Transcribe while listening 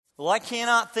Well, I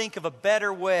cannot think of a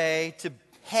better way to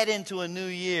head into a new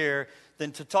year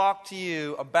than to talk to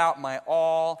you about my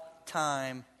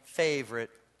all-time favorite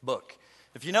book.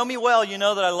 If you know me well, you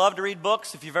know that I love to read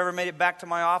books. If you've ever made it back to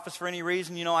my office for any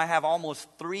reason, you know I have almost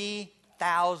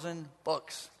 3,000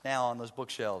 books now on those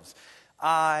bookshelves.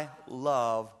 I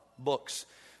love books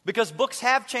because books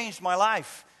have changed my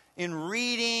life. In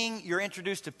reading, you're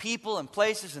introduced to people and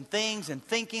places and things and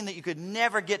thinking that you could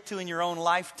never get to in your own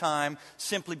lifetime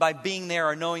simply by being there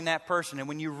or knowing that person. And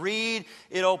when you read,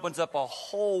 it opens up a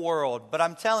whole world. But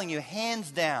I'm telling you,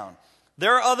 hands down,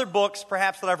 there are other books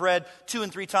perhaps that I've read 2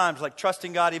 and 3 times, like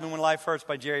Trusting God Even When Life Hurts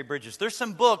by Jerry Bridges. There's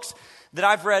some books that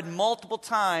I've read multiple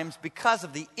times because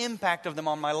of the impact of them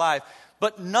on my life.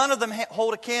 But none of them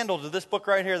hold a candle to this book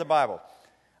right here, the Bible.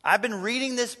 I've been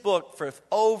reading this book for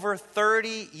over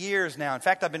 30 years now. In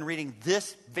fact, I've been reading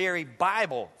this very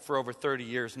Bible for over 30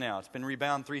 years now. It's been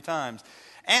rebound 3 times.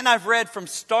 And I've read from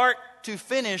start to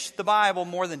finish the Bible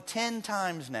more than 10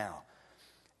 times now.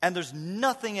 And there's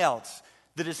nothing else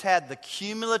that has had the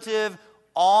cumulative,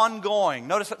 ongoing.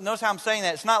 Notice how I'm saying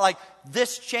that. It's not like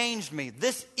this changed me.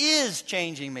 This is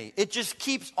changing me. It just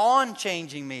keeps on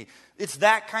changing me. It's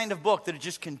that kind of book that it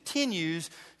just continues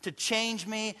to change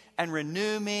me and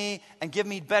renew me and give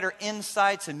me better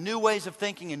insights and new ways of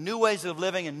thinking and new ways of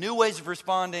living and new ways of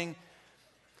responding.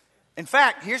 In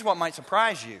fact, here's what might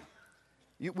surprise you.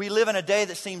 We live in a day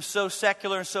that seems so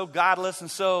secular and so godless, and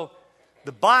so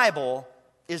the Bible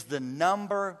is the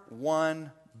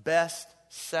 #1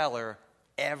 bestseller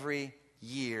every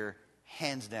year,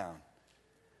 hands down.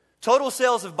 Total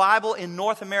sales of Bible in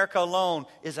North America alone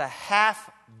is $500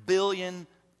 million.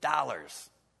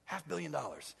 $500 million.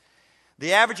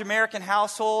 The average American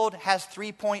household has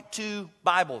 3.2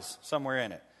 Bibles somewhere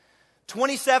in it.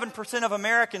 27% of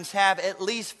Americans have at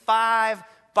least 5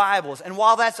 Bibles. And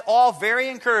while that's all very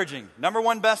encouraging,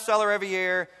 #1 bestseller every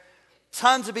year,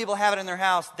 tons of people have it in their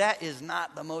house, that is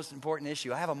not the most important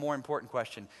issue. I have a more important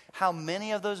question. How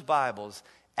many of those Bibles,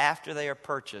 after they are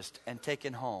purchased and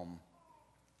taken home,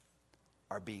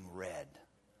 are being read?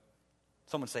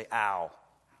 Someone say, ow.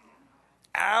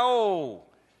 Ow.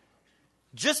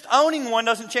 Just owning one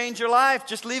doesn't change your life.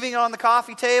 Just leaving it on the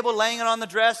coffee table, laying it on the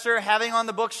dresser, having it on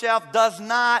the bookshelf does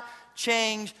not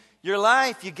change your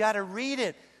life. You got to read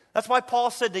it. That's why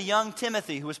Paul said to young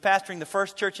Timothy, who was pastoring the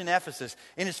first church in Ephesus,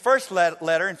 in his first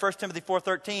letter, in 1 Timothy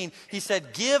 4:13, he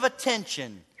said, give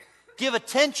attention,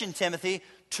 Timothy,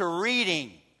 to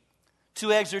reading,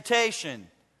 to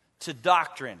exhortation, to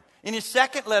doctrine. In his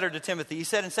second letter to Timothy, he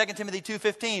said in 2 Timothy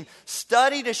 2:15,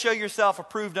 study to show yourself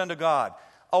approved unto God,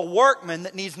 a workman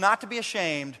that needs not to be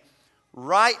ashamed,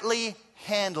 rightly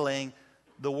handling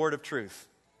the word of truth.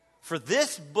 For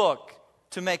this book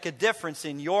to make a difference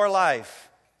in your life,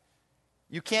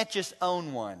 you can't just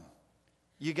own one.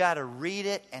 You got to read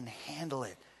it and handle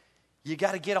it. You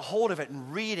got to get a hold of it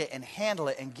and read it and handle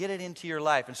it and get it into your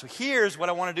life. And so here's what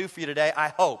I want to do for you today, I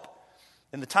hope.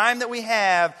 In the time that we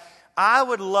have, I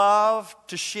would love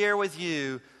to share with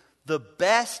you the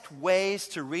best ways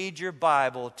to read your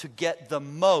Bible to get the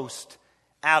most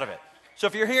out of it. So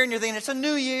if you're here and you're thinking, it's a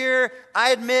new year,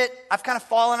 I admit I've kind of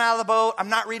fallen out of the boat, I'm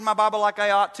not reading my Bible like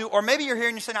I ought to, or maybe you're here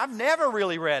and you're saying, I've never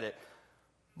really read it,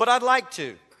 but I'd like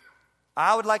to.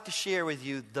 I would like to share with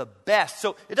you the best.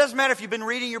 So it doesn't matter if you've been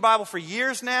reading your Bible for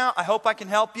years now, I hope I can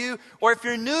help you, or if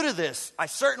you're new to this, I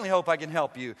certainly hope I can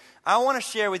help you. I want to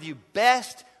share with you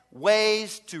best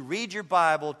ways to read your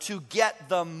Bible to get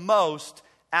the most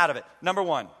out of it. Number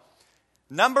one,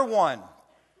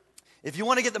 if you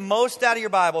want to get the most out of your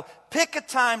Bible, pick a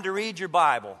time to read your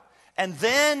Bible and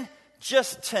then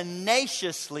just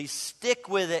tenaciously stick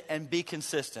with it and be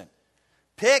consistent.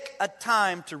 Pick a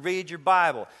time to read your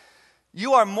Bible.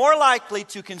 You are more likely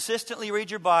to consistently read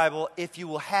your Bible if you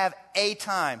will have a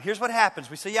time. Here's what happens.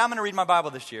 We say, I'm going to read my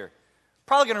Bible this year.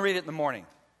 Probably going to read it in the morning.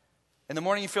 In the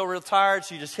morning you feel real tired,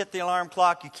 so you just hit the alarm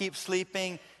clock, you keep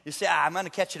sleeping. You say, I'm going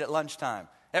to catch it at lunchtime.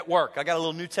 At work, I got a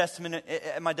little New Testament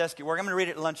at my desk at work. I'm going to read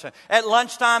it at lunchtime. At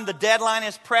lunchtime, the deadline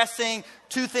is pressing.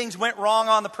 2 things went wrong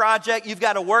on the project. You've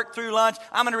got to work through lunch.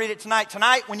 I'm going to read it tonight.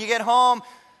 Tonight, when you get home,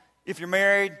 if you're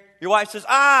married, your wife says,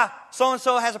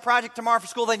 so-and-so has a project tomorrow for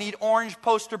school. They need orange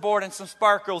poster board and some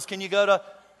sparkles. Can you go to,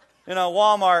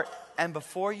 Walmart? And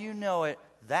before you know it,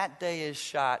 that day is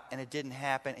shot and it didn't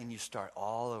happen, and you start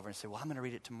all over and say, I'm going to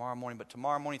read it tomorrow morning, but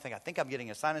tomorrow morning I think I'm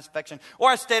getting a sinus infection, or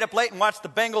I stayed up late and watched the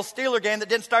Bengals-Steelers game that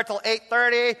didn't start till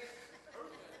 8:30,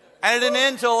 and it didn't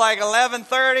end till like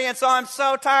 11:30, and so I'm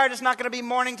so tired, it's not going to be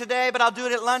morning today, but I'll do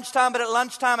it at lunchtime, but at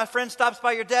lunchtime a friend stops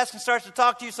by your desk and starts to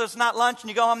talk to you, so it's not lunch, and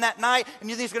you go home that night, and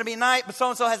you think it's going to be night, but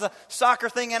so-and-so has a soccer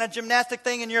thing and a gymnastic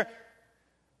thing, and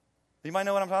Anybody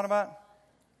know what I'm talking about?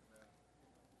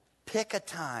 Pick a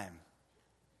time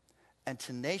and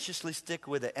tenaciously stick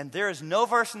with it. And there is no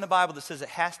verse in the Bible that says it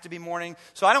has to be morning.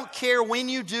 So I don't care when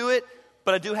you do it,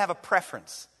 but I do have a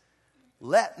preference.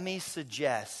 Let me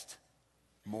suggest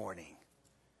morning.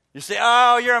 You say,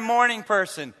 oh, you're a morning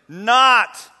person.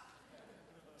 Not.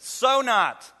 So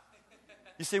not.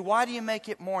 You say, why do you make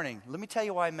it morning? Let me tell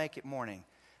you why I make it morning.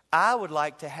 I would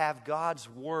like to have God's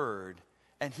word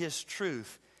and His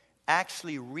truth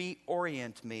actually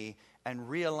reorient me and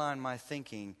realign my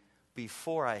thinking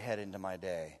before I head into my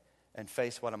day and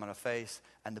face what I'm going to face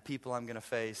and the people I'm going to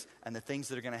face and the things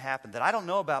that are going to happen that I don't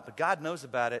know about, but God knows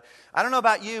about it. I don't know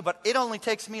about you, but it only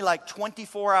takes me like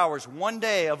 24 hours, one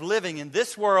day of living in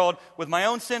this world with my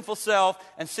own sinful self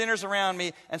and sinners around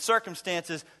me and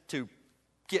circumstances to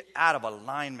get out of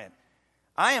alignment.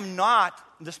 I am not,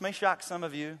 this may shock some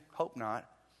of you, hope not.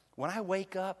 When I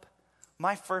wake up,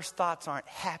 my first thoughts aren't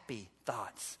happy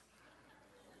thoughts.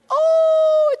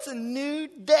 Oh, it's a new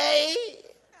day.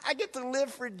 I get to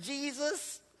live for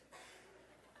Jesus.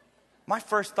 My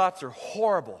first thoughts are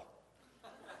horrible.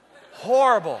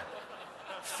 Horrible.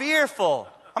 Fearful.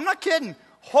 I'm not kidding.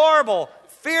 Horrible,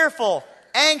 fearful,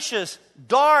 anxious,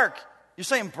 dark. You're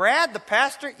saying, Brad, the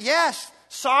pastor? Yes.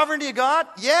 Sovereignty of God?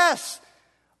 Yes.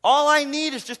 All I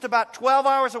need is just about 12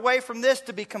 hours away from this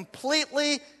to be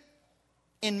completely,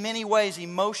 in many ways,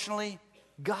 emotionally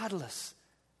godless.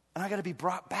 And I got to be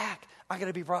brought back. I got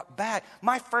to be brought back.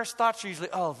 My first thoughts are usually,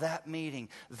 oh, that meeting,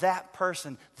 that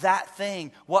person, that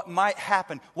thing, what might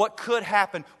happen, what could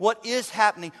happen, what is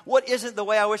happening, what isn't the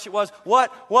way I wish it was,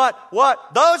 what.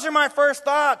 Those are my first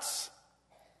thoughts.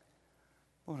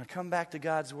 When I come back to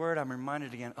God's word, I'm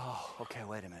reminded again, oh, okay,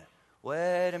 wait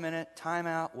a minute, time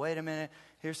out, wait a minute.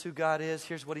 Here's who God is.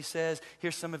 Here's what He says.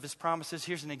 Here's some of His promises.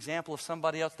 Here's an example of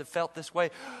somebody else that felt this way.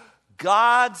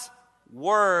 God's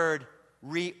word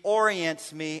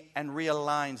reorients me and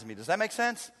realigns me. Does that make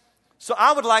sense? So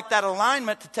I would like that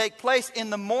alignment to take place in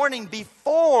the morning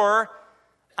before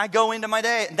I go into my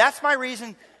day. And that's my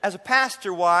reason as a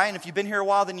pastor why, and if you've been here a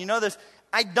while, then you know this,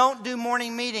 I don't do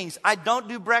morning meetings. I don't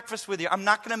do breakfast with you. I'm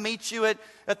not going to meet you at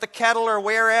the Kettle or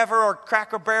wherever or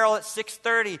Cracker Barrel at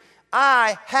 6:30.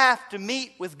 I have to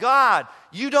meet with God.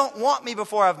 You don't want me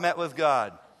before I've met with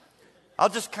God. I'll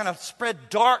just kind of spread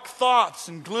dark thoughts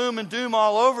and gloom and doom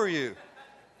all over you.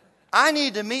 I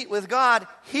need to meet with God,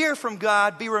 hear from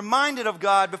God, be reminded of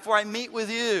God before I meet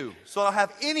with you, so I'll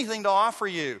have anything to offer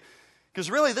you. Because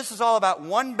really, this is all about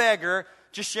one beggar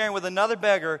just sharing with another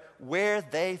beggar where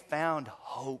they found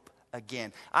hope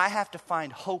again. I have to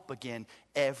find hope again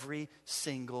every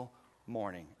single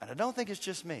morning. And I don't think it's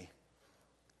just me.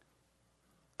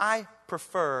 I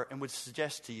prefer and would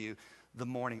suggest to you the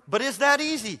morning. But is that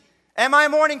easy? Am I a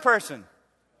morning person?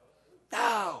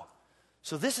 No.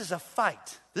 So this is a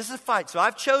fight. This is a fight. So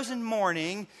I've chosen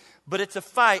morning, but it's a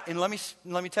fight. And let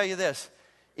me tell you this.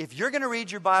 If you're going to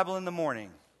read your Bible in the morning,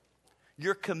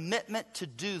 your commitment to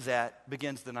do that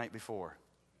begins the night before.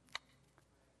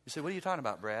 You say, what are you talking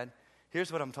about, Brad?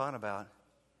 Here's what I'm talking about.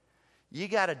 You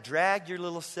got to drag your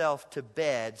little self to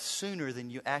bed sooner than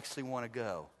you actually want to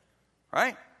go.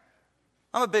 Right?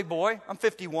 I'm a big boy. I'm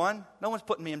 51. No one's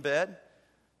putting me in bed.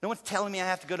 No one's telling me I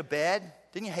have to go to bed.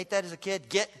 Didn't you hate that as a kid?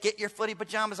 Get your footy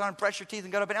pajamas on, brush your teeth,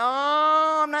 and go to bed.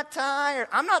 Oh, I'm not tired.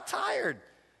 I'm not tired.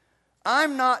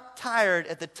 I'm not tired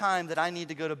at the time that I need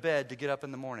to go to bed to get up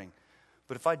in the morning.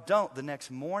 But if I don't the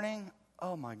next morning,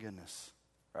 oh my goodness.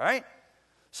 Right?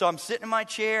 So I'm sitting in my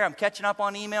chair. I'm catching up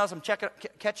on emails. I'm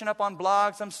catching up on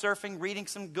blogs. I'm surfing, reading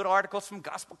some good articles from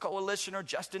Gospel Coalition or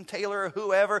Justin Taylor or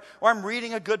whoever. Or I'm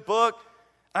reading a good book.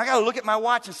 And I got to look at my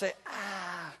watch and say,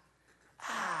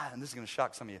 and this is going to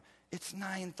shock some of you. It's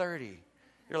 9:30.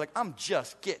 You're like, I'm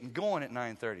just getting going at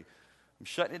 9:30. I'm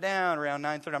shutting it down around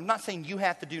 9:30. I'm not saying you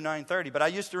have to do 9:30, but I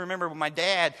used to remember with my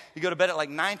dad, he'd go to bed at like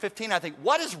 9:15. I think,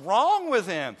 what is wrong with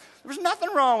him? There's nothing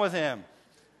wrong with him.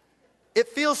 It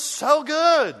feels so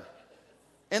good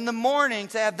in the morning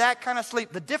to have that kind of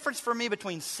sleep. The difference for me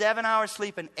between 7 hours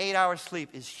sleep and 8 hours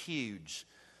sleep is huge.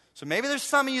 So maybe there's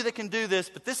some of you that can do this,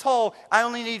 but this whole, I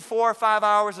only need 4 or 5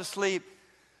 hours of sleep.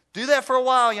 Do that for a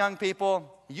while, young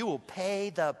people. You will pay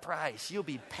the price. You'll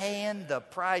be paying the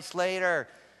price later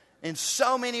in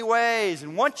so many ways.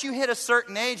 And once you hit a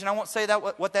certain age, and I won't say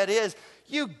that what that is,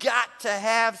 you got to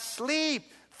have sleep.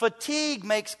 Fatigue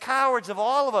makes cowards of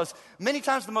all of us. Many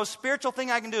times the most spiritual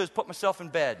thing I can do is put myself in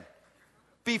bed.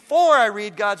 Before I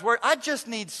read God's word, I just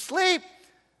need sleep.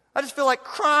 I just feel like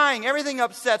crying. Everything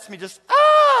upsets me.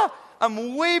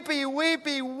 I'm weepy.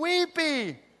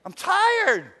 I'm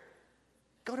tired.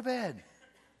 Go to bed.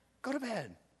 Go to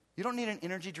bed. You don't need an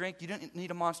energy drink. You don't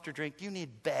need a Monster drink. You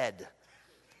need bed.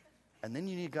 And then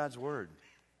you need God's word.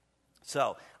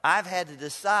 So I've had to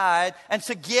decide, and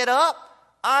to get up,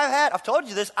 I've told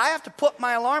you this, I have to put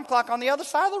my alarm clock on the other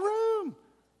side of the room,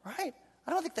 right? I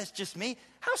don't think that's just me.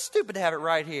 How stupid to have it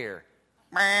right here.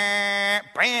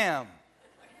 Bam.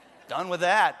 Done with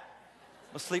that.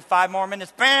 We'll sleep 5 more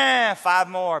minutes. Bam, 5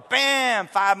 more. Bam,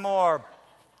 5 more.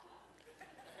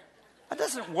 That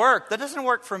doesn't work. That doesn't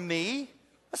work for me.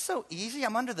 That's so easy.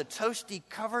 I'm under the toasty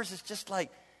covers. It's just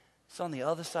like, it's on the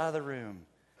other side of the room.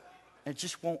 And it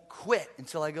just won't quit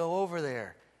until I go over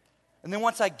there. And then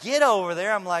once I get over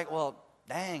there, I'm like, well,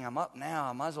 dang, I'm up now.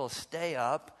 I might as well stay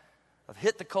up. I've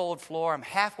hit the cold floor. I'm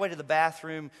halfway to the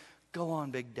bathroom. Go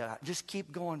on, big guy. Just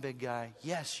keep going, big guy.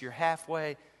 Yes, you're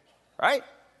halfway. Right?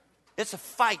 It's a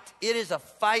fight. It is a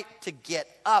fight to get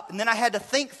up. And then I had to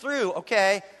think through,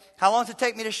 okay, how long does it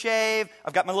take me to shave?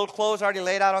 I've got my little clothes already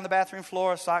laid out on the bathroom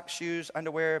floor, socks, shoes,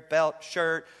 underwear, belt,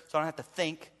 shirt, so I don't have to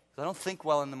think. I don't think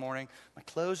well in the morning. My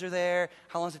clothes are there.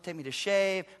 How long does it take me to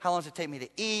shave? How long does it take me to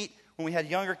eat? When we had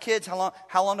younger kids, how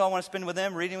long do I want to spend with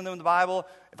them, reading with them the Bible?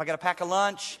 If I got to pack a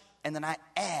lunch, and then I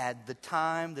add the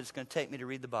time that it's going to take me to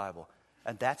read the Bible.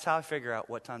 And that's how I figure out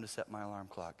what time to set my alarm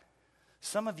clock.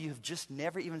 Some of you have just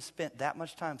never even spent that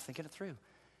much time thinking it through.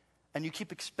 And you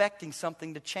keep expecting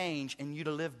something to change and you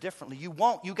to live differently. You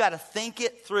won't. You got to think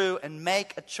it through and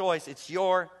make a choice. It's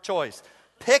your choice.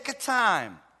 Pick a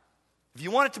time. If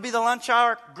you want it to be the lunch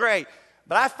hour, great.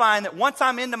 But I find that once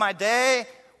I'm into my day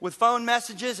with phone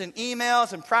messages and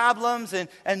emails and problems and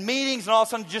meetings, and all of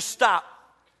a sudden just stop.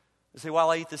 I say, while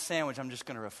I eat this sandwich, I'm just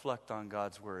going to reflect on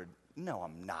God's word. No,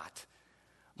 I'm not.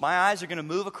 My eyes are going to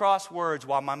move across words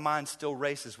while my mind still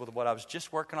races with what I was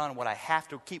just working on and what I have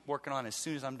to keep working on as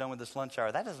soon as I'm done with this lunch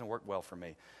hour. That doesn't work well for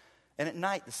me. And at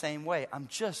night, the same way. I'm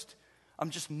just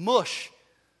mush.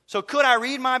 So could I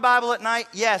read my Bible at night?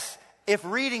 Yes. If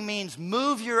reading means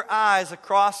move your eyes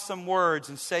across some words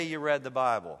and say you read the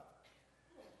Bible.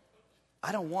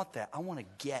 I don't want that. I want to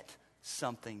get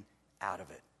something out of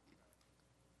it.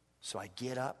 So I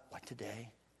get up, like today,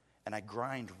 and I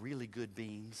grind really good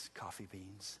beans, coffee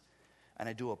beans, and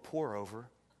I do a pour over,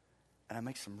 and I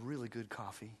make some really good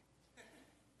coffee,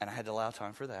 and I had to allow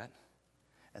time for that.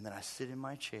 And then I sit in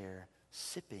my chair,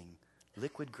 sipping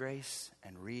liquid grace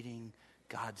and reading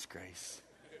God's grace.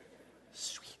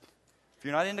 Sweet. If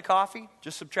you're not into coffee,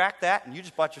 just subtract that, and you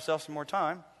just bought yourself some more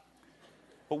time.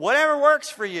 But whatever works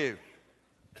for you,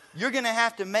 you're going to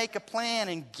have to make a plan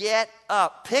and get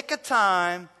up. Pick a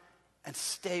time and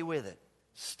stay with it.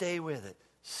 Stay with it.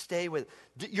 Stay with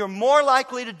it. You're more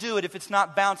likely to do it if it's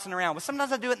not bouncing around. But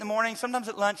sometimes I do it in the morning, sometimes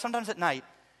at lunch, sometimes at night.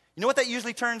 You know what that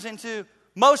usually turns into?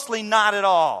 Mostly not at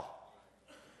all.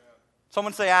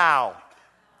 Someone say, ow.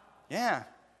 Yeah.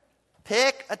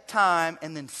 Pick a time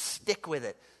and then stick with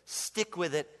it. Stick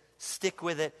with it. Stick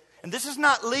with it. And this is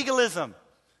not legalism.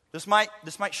 This might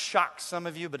shock some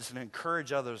of you, but it's going to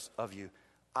encourage others of you.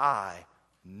 I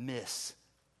miss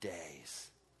days.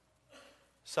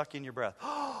 Suck in your breath.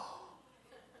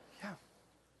 Yeah,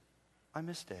 I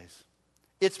miss days.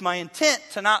 It's my intent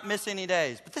to not miss any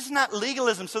days. But this is not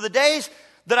legalism. So the days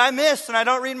that I miss and I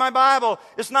don't read my Bible,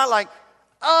 it's not like,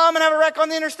 oh, I'm going to have a wreck on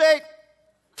the interstate.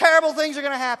 Terrible things are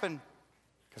going to happen.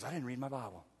 Because I didn't read my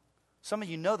Bible. Some of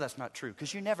you know that's not true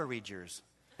because you never read yours.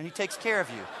 And He takes care of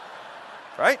you.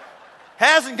 Right?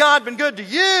 Hasn't God been good to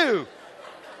you?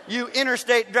 You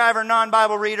interstate driver,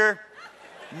 non-Bible reader.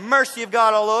 Mercy of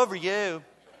God all over you.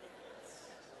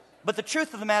 But the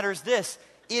truth of the matter is this.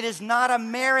 It is not a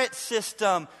merit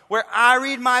system where I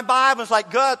read my Bible. It's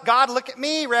like, God, look at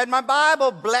me, read my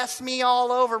Bible, bless me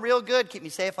all over real good, keep me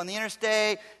safe on the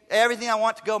interstate. Everything I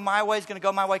want to go my way is going to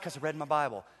go my way because I read my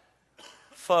Bible.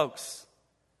 Folks,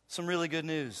 some really good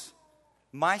news.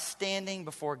 My standing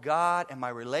before God and my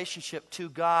relationship to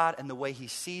God and the way He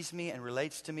sees me and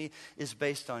relates to me is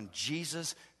based on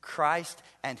Jesus Christ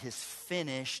and His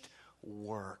finished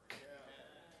work.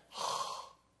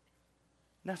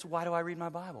 And that's why do I read my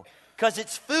Bible? Because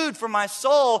it's food for my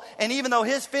soul, and even though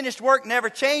His finished work never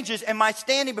changes and my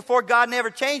standing before God never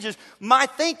changes, my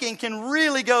thinking can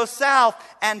really go south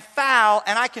and foul,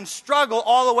 and I can struggle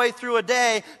all the way through a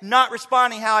day not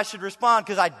responding how I should respond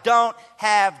because I don't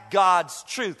have God's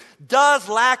truth. Does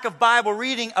lack of Bible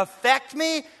reading affect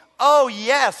me? Oh,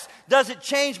 yes. Does it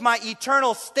change my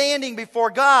eternal standing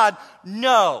before God?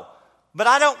 No. But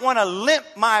I don't want to limp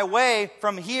my way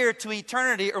from here to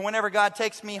eternity or whenever God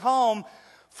takes me home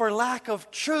for lack of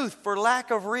truth, for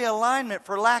lack of realignment,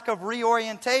 for lack of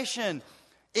reorientation.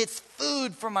 It's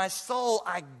food for my soul.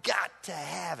 I got to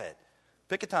have it.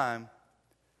 Pick a time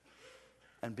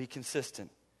and be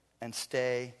consistent and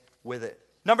stay with it.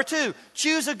 Number 2,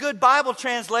 choose a good Bible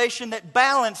translation that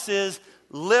balances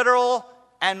literal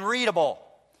and readable.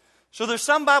 So there's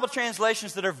some Bible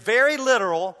translations that are very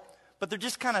literal, but they're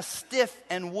just kind of stiff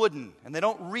and wooden, and they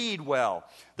don't read well.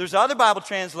 There's other Bible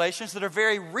translations that are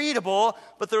very readable,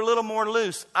 but they're a little more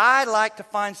loose. I like to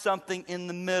find something in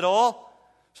the middle.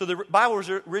 So the Bible was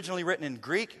originally written in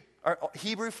Greek, or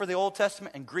Hebrew for the Old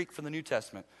Testament, and Greek for the New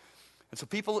Testament. And so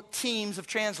teams of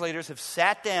translators have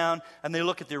sat down and they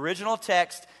look at the original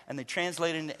text and they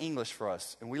translate it into English for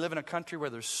us. And we live in a country where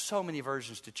there's so many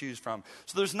versions to choose from.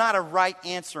 So there's not a right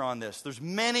answer on this. There's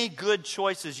many good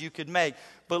choices you could make.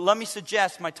 But let me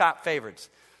suggest my top favorites.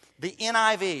 The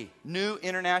NIV, New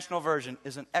International Version,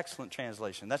 is an excellent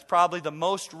translation. That's probably the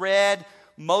most read,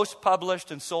 most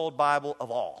published, and sold Bible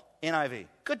of all. NIV.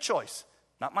 Good choice.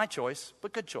 Not my choice,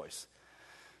 but good choice.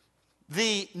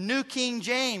 The New King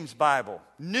James Bible.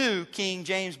 New King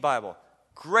James Bible.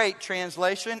 Great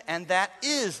translation, and that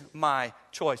is my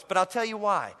choice. But I'll tell you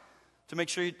why. To make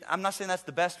sure I'm not saying that's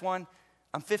the best one.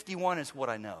 I'm 51 is what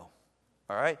I know.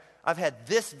 All right? I've had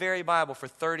this very Bible for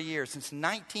 30 years. Since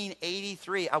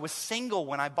 1983. I was single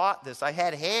when I bought this. I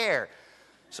had hair.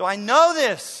 So I know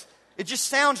this. It just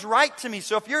sounds right to me.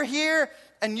 So if you're here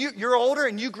and you're older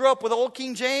and you grew up with Old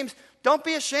King James, don't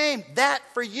be ashamed. That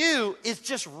for you is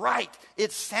just right.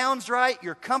 It sounds right.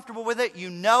 You're comfortable with it. You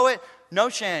know it. No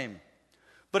shame.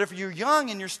 But if you're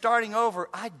young and you're starting over,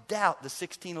 I doubt the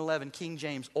 1611 King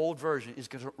James Old Version is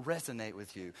going to resonate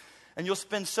with you. And you'll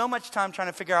spend so much time trying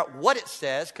to figure out what it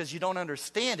says because you don't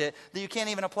understand it that you can't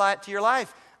even apply it to your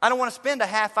life. I don't want to spend a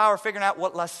half hour figuring out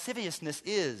what lasciviousness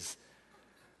is.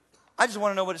 I just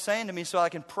want to know what it's saying to me so I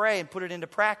can pray and put it into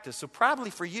practice. So probably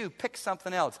for you, pick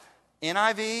something else.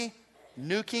 NIV,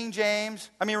 New King James.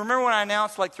 I mean, remember when I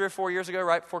announced like 3 or 4 years ago,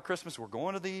 right before Christmas, we're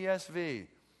going to the ESV.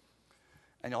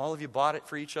 And all of you bought it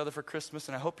for each other for Christmas,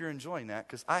 and I hope you're enjoying that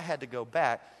because I had to go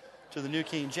back to the New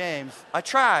King James. I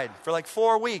tried for like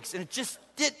 4 weeks, and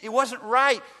it wasn't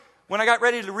right. When I got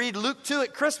ready to read Luke 2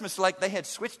 at Christmas, like they had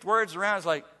switched words around. I was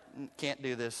like, can't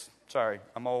do this. Sorry,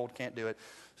 I'm old, can't do it.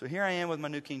 So here I am with my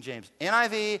New King James.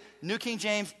 NIV, New King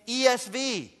James,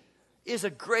 ESV is a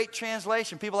great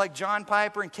translation. People like John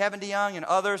Piper and Kevin DeYoung and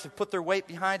others have put their weight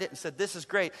behind it and said, this is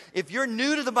great. If you're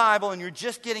new to the Bible and you're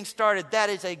just getting started, that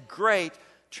is a great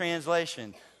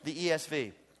translation, the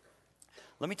ESV.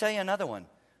 Let me tell you another one.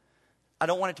 I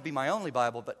don't want it to be my only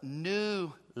Bible, but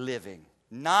New Living.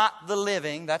 Not the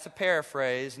Living, that's a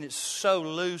paraphrase, and it's so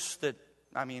loose that,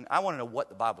 I want to know what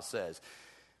the Bible says.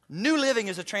 New Living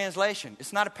is a translation.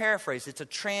 It's not a paraphrase, it's a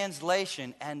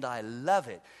translation, and I love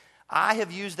it. I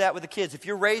have used that with the kids. If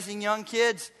you're raising young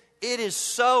kids, it is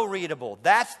so readable.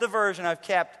 That's the version I've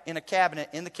kept in a cabinet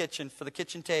in the kitchen for the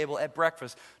kitchen table at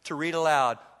breakfast to read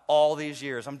aloud all these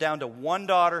years. I'm down to one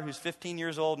daughter who's 15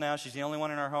 years old now. She's the only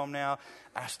one in our home now.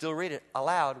 I still read it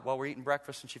aloud while we're eating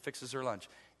breakfast and she fixes her lunch.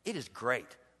 It is great.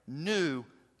 New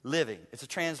Living. It's a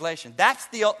translation. That's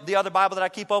the other Bible that I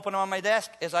keep open on my desk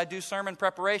as I do sermon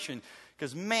preparation.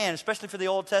 Because man, especially for the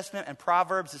Old Testament and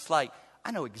Proverbs, it's like,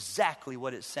 I know exactly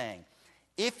what it's saying.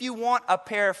 If you want a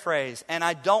paraphrase, and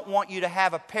I don't want you to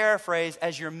have a paraphrase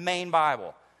as your main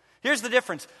Bible. Here's the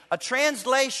difference. A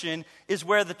translation is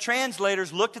where the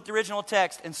translators looked at the original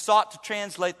text and sought to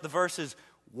translate the verses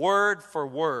word for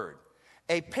word.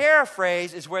 A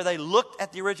paraphrase is where they looked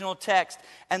at the original text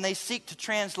and they seek to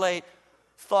translate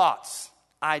thoughts,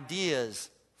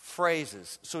 ideas,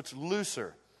 phrases. So it's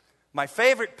looser. My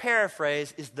favorite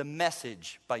paraphrase is The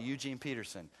Message by Eugene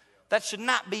Peterson. That should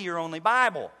not be your only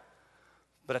Bible.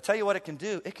 But I tell you what it can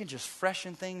do. It can just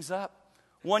freshen things up.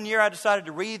 One year I decided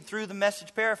to read through the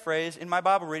Message paraphrase in my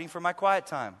Bible reading for my quiet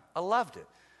time. I loved it.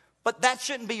 But that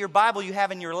shouldn't be your Bible you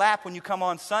have in your lap when you come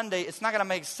on Sunday. It's not going to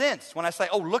make sense when I say,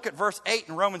 oh, look at verse 8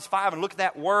 in Romans 5 and look at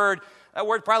that word. That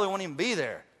word probably won't even be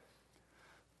there.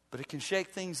 But it can shake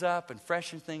things up and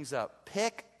freshen things up.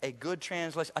 Pick a good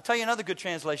translation. I'll tell you another good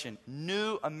translation,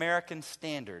 New American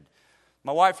Standard.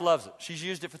 My wife loves it. She's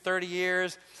used it for 30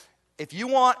 years. If you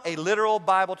want a literal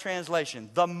Bible translation,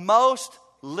 the most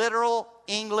literal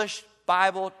English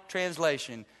Bible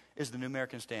translation is the New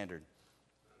American Standard.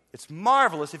 It's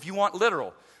marvelous if you want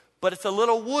literal, but it's a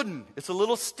little wooden. It's a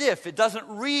little stiff. It doesn't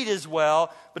read as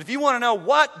well. But if you want to know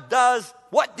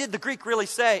what did the Greek really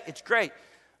say, it's great.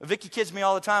 Vicky kids me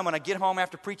all the time when I get home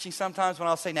after preaching sometimes when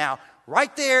I'll say, now,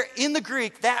 right there in the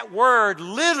Greek, that word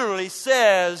literally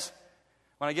says,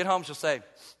 when I get home, she'll say,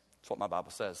 that's what my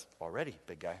Bible says already,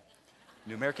 big guy.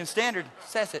 New American Standard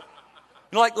says it.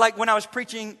 You know, like when I was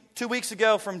preaching 2 weeks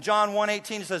ago from John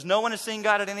 1:18, it says, no one has seen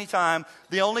God at any time.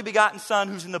 The only begotten Son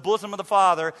who's in the bosom of the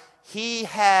Father, he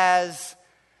has,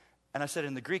 and I said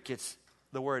in the Greek, it's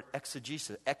the word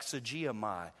exegesis,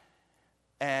 exegeomai.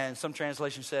 And some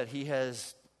translation said, he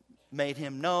has made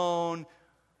him known.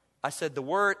 I said the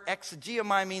word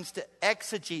exegeomai means to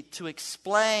exegete, to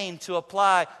explain, to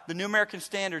apply. The New American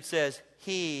Standard says,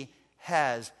 he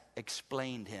has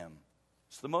explained him.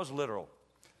 It's the most literal.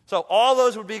 So all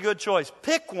those would be a good choice.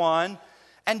 Pick one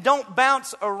and don't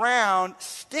bounce around.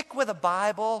 Stick with a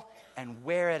Bible and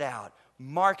wear it out.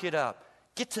 Mark it up.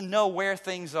 Get to know where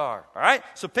things are. All right?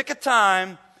 So pick a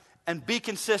time and be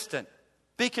consistent.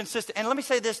 Be consistent. And let me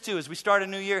say this too, as we start a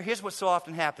new year, here's what so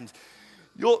often happens.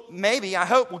 I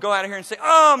hope we'll go out of here and say,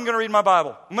 I'm going to read my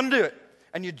Bible. I'm going to do it.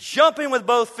 And you jump in with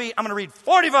both feet. I'm going to read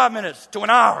 45 minutes to an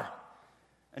hour.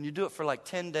 And you do it for like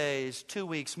 10 days, 2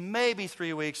 weeks, maybe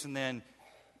 3 weeks, and then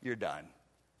you're done.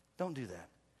 Don't do that.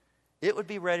 It would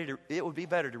be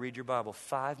better to read your Bible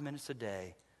 5 minutes a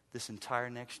day this entire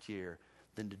next year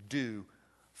than to do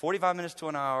 45 minutes to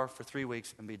an hour for 3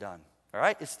 weeks and be done. All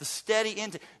right? It's the steady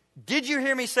intake. Did you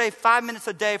hear me say 5 minutes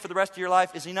a day for the rest of your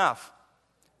life is enough?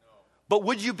 No. But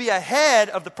would you be ahead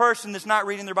of the person that's not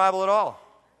reading their Bible at all?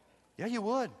 Yeah, you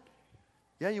would.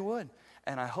 Yeah, you would.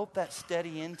 And I hope that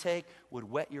steady intake would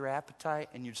whet your appetite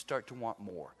and you'd start to want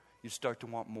more. You'd start to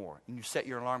want more. And you set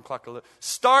your alarm clock a little.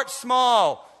 Start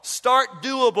small. Start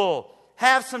doable.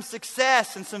 Have some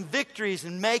success and some victories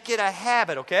and make it a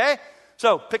habit, okay?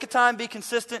 So pick a time, be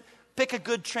consistent. Pick a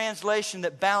good translation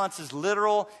that balances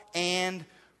literal and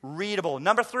readable.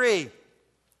 Number 3,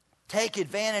 take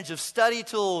advantage of study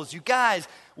tools. You guys,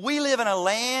 we live in a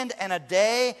land and a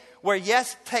day where,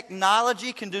 yes,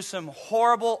 technology can do some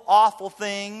horrible, awful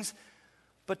things,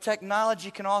 but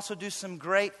technology can also do some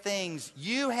great things.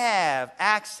 You have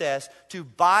access to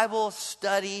Bible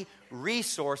study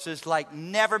resources like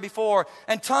never before,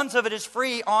 and tons of it is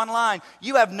free online.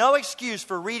 You have no excuse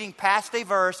for reading past a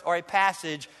verse or a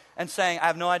passage and saying, I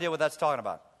have no idea what that's talking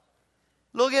about.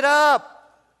 Look it up.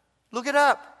 Look it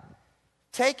up.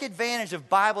 Take advantage of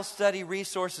Bible study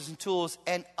resources and tools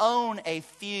and own a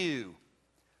few.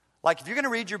 Like if you're going to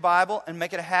read your Bible and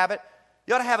make it a habit,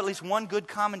 you ought to have at least one good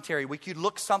commentary where you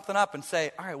look something up and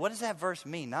say, all right, what does that verse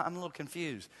mean? Now I'm a little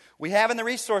confused. We have in the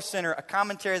Resource Center a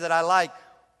commentary that I like.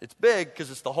 It's big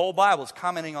because it's the whole Bible. It's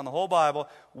commenting on the whole Bible.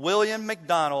 William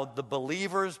MacDonald, The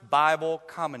Believer's Bible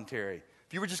Commentary.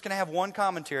 If you were just going to have one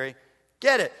commentary,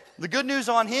 get it. The good news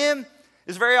on him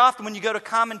is very often when you go to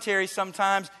commentary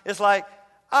sometimes, it's like,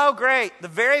 oh great, the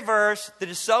very verse that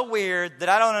is so weird that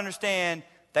I don't understand,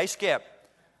 they skip.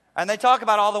 And they talk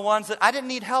about all the ones that I didn't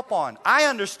need help on. I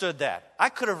understood that. I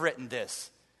could have written this.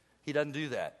 He doesn't do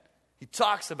that. He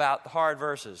talks about the hard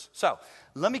verses. So,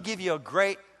 let me give you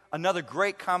another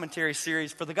great commentary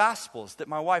series for the Gospels that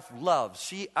my wife loves.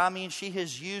 She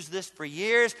has used this for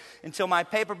years until my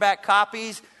paperback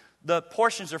copies, the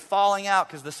portions are falling out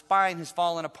because the spine has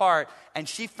fallen apart. And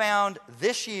she found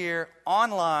this year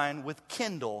online with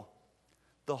Kindle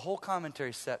the whole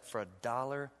commentary set for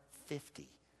 $1.50.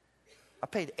 I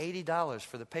paid $80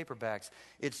 for the paperbacks.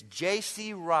 It's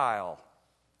J.C. Ryle,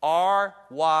 R-Y-L-E.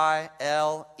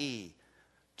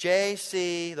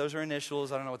 J.C., those are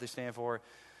initials. I don't know what they stand for.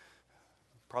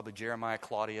 Probably Jeremiah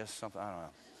Claudius, something, I don't know.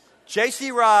 J.C.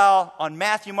 Ryle on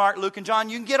Matthew, Mark, Luke, and John.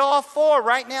 You can get all 4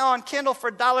 right now on Kindle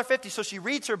for $1.50. So she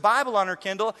reads her Bible on her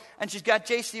Kindle, and she's got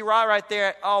J.C. Ryle right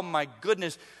there. Oh, my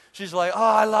goodness. She's like, oh,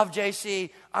 I love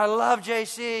J.C. I love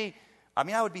J.C. I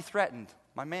mean, I would be threatened.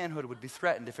 My manhood would be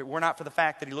threatened if it were not for the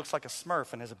fact that he looks like a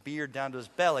Smurf and has a beard down to his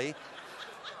belly.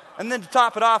 And then to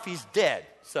top it off, he's dead.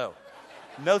 So,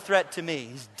 no threat to me.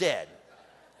 He's dead.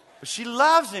 But she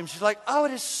loves him. She's like, oh,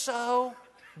 it is so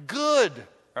good.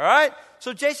 All right?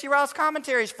 So J.C. Ryle's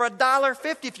commentaries for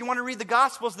 $1.50 if you want to read the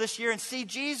Gospels this year and see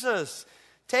Jesus.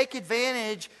 Take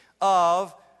advantage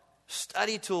of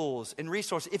study tools and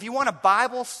resources. If you want a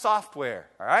Bible software,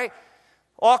 all right?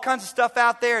 All kinds of stuff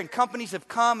out there, and companies have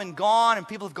come and gone, and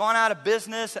people have gone out of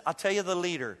business. I'll tell you the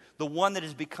leader, the one that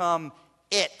has become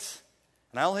it.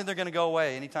 And I don't think they're going to go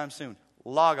away anytime soon.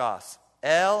 Logos.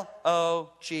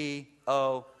 L-O-G-O-S.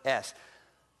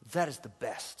 That is the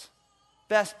best.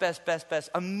 Best.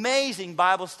 Amazing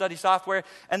Bible study software.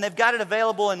 And they've got it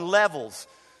available in levels.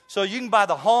 So you can buy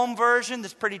the home version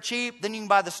that's pretty cheap. Then you can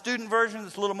buy the student version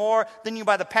that's a little more. Then you can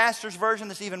buy the pastor's version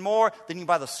that's even more. Then you can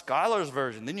buy the scholar's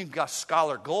version. Then you can got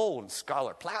Scholar Gold and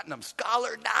Scholar Platinum,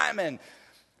 Scholar Diamond.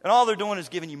 And all they're doing is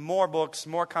giving you more books,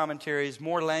 more commentaries,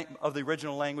 more of the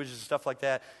original languages and stuff like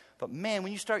that. But man,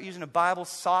 when you start using a Bible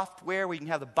software where you can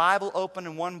have the Bible open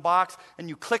in one box and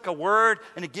you click a word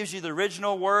and it gives you the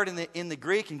original word in the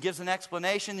Greek and gives an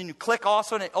explanation. Then you click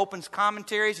also and it opens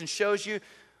commentaries and shows you.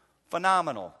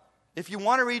 Phenomenal. If you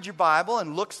want to read your Bible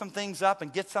and look some things up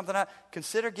and get something out,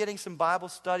 consider getting some Bible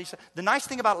studies. The nice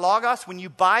thing about Logos, when you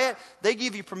buy it, they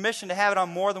give you permission to have it on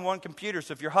more than one computer.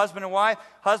 So if you're husband and wife,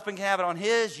 husband can have it on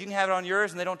his, you can have it on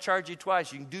yours, and they don't charge you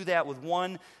twice. You can do that with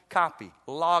one copy.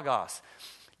 Logos.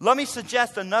 Let me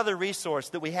suggest another resource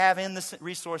that we have in the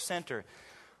Resource Center.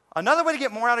 Another way to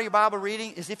get more out of your Bible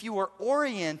reading is if you were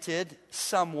oriented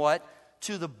somewhat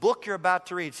to the book you're about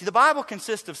to read. See, the Bible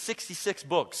consists of 66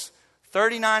 books.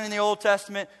 39 in the Old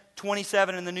Testament,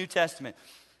 27 in the New Testament.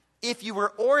 If you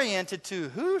were oriented to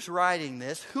who's writing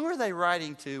this, who are they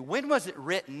writing to, when was it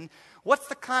written, what's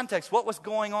the context, what was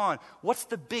going on, what's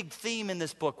the big theme in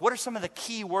this book, what are some of the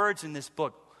key words in this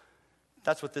book?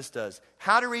 That's what this does.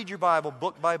 How to Read Your Bible,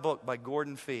 Book by Book by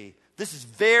Gordon Fee. This is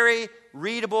very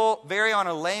readable, very on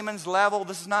a layman's level.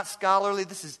 This is not scholarly.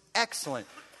 This is excellent.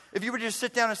 If you were to just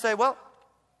sit down and say, well,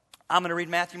 I'm going to read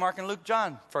Matthew, Mark, and Luke,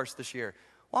 John first this year.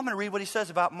 Well, I'm going to read what he says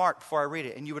about Mark before I read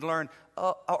it. And you would learn,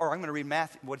 or I'm going to read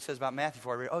what he says about Matthew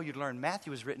before I read it. Oh, you'd learn Matthew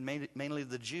was written mainly to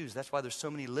the Jews. That's why there's so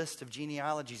many lists of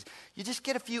genealogies. You just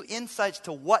get a few insights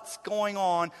to what's going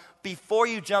on before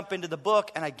you jump into the book,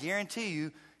 and I guarantee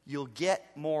you, you'll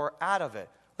get more out of it.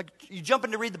 Like you jump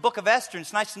in to read the book of Esther, and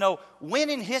it's nice to know when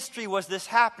in history was this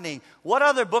happening? What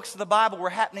other books of the Bible were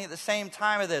happening at the same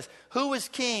time of this? Who was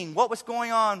king? What was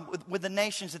going on with the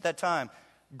nations at that time?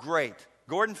 Great.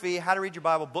 Gordon Fee, How to Read Your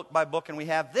Bible, Book by Book, and we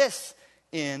have this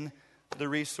in the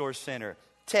Resource Center.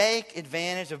 Take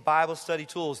advantage of Bible study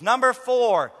tools. Number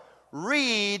 4,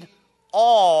 read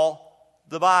all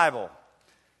the Bible.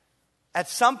 At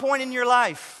some point in your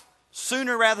life,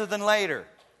 sooner rather than later,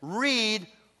 read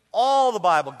all the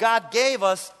Bible. God gave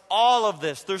us all of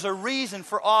this. There's a reason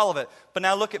for all of it. But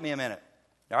now look at me a minute.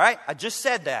 All right? I just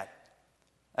said that.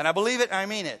 And I believe it and I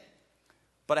mean it.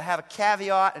 But I have a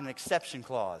caveat and an exception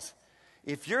clause.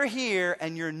 If you're here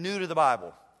and you're new to the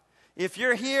Bible, if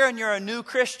you're here and you're a new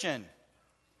Christian,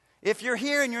 if you're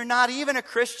here and you're not even a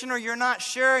Christian or you're not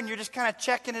sure and you're just kind of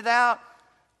checking it out,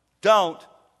 don't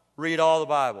read all the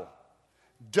Bible.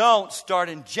 Don't start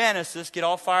in Genesis, get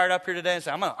all fired up here today and say,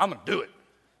 I'm going to do it.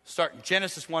 Start in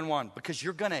Genesis 1:1 because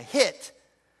you're going to hit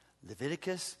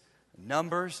Leviticus,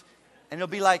 Numbers, and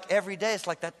it'll be like every day. It's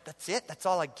like that's it. That's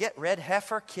all I get. Red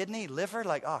heifer, kidney, liver.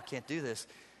 Like, oh, I can't do this.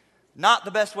 Not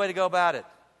the best way to go about it.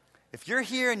 If you're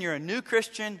here and you're a new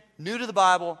Christian, new to the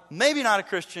Bible, maybe not a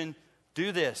Christian,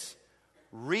 do this.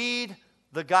 Read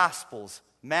the Gospels,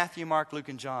 Matthew, Mark, Luke,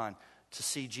 and John, to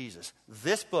see Jesus.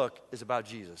 This book is about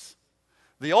Jesus.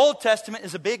 The Old Testament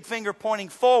is a big finger pointing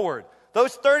forward.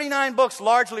 Those 39 books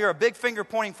largely are a big finger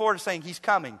pointing forward saying, He's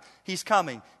coming, He's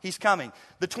coming, He's coming.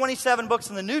 The 27 books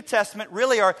in the New Testament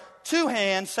really are two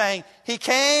hands saying, He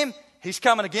came, He's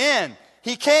coming again.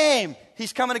 He came,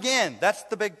 He's coming again. That's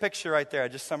the big picture right there. I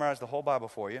just summarized the whole Bible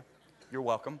for you. You're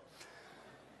welcome.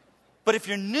 But if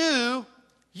you're new,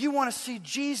 you want to see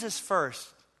Jesus first.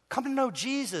 Come to know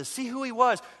Jesus. See who He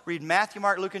was. Read Matthew,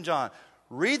 Mark, Luke, and John.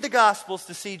 Read the Gospels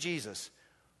to see Jesus.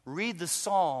 Read the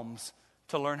Psalms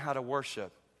to learn how to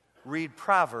worship. Read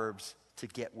Proverbs to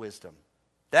get wisdom.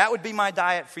 That would be my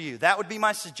diet for you. That would be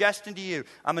my suggestion to you.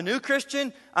 I'm a new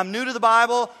Christian, I'm new to the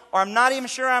Bible, or I'm not even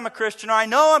sure I'm a Christian, or I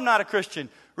know I'm not a Christian.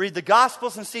 Read the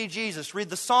Gospels and see Jesus. Read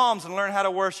the Psalms and learn how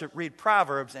to worship. Read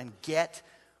Proverbs and get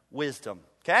wisdom.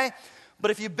 Okay?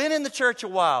 But if you've been in the church a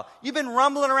while, you've been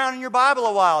rumbling around in your Bible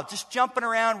a while, just jumping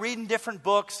around, reading different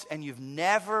books, and you've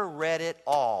never read it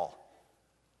all,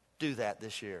 do that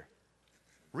this year.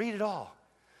 Read it all.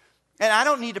 And I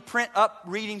don't need to print up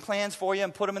reading plans for you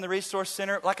and put them in the Resource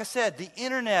Center. Like I said, the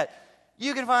internet,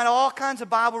 you can find all kinds of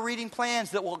Bible reading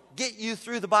plans that will get you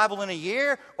through the Bible in a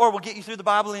year or will get you through the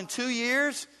Bible in 2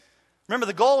 years. Remember,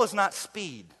 the goal is not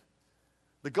speed.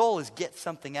 The goal is get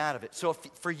something out of it. So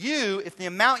for you, if the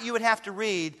amount you would have to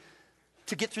read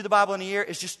to get through the Bible in a year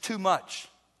is just too much,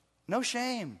 no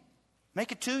shame.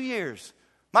 Make it 2 years.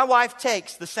 My wife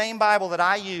takes the same Bible that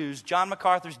I use, John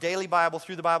MacArthur's Daily Bible,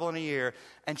 through the Bible in a year,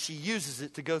 and she uses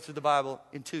it to go through the Bible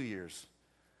in 2 years.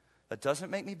 That doesn't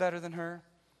make me better than her.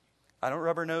 I don't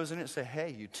rub her nose in it and say,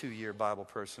 hey, you 2-year Bible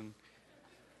person.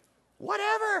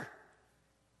 Whatever.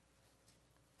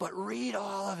 But read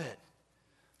all of it.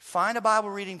 Find a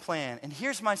Bible reading plan. And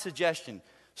here's my suggestion.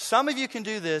 Some of you can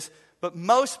do this, but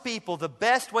most people, the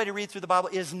best way to read through the Bible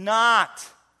is not.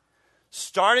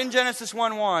 Start in Genesis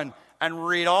 1:1 and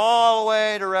read all the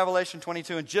way to Revelation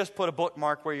 22 and just put a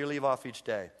bookmark where you leave off each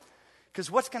day. Because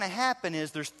what's going to happen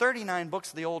is there's 39 books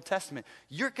of the Old Testament.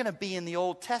 You're going to be in the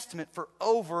Old Testament for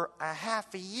over a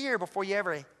half a year before you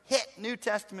ever hit New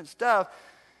Testament stuff.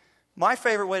 My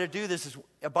favorite way to do this is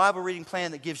a Bible reading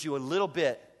plan that gives you a little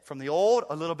bit from the Old,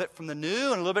 a little bit from the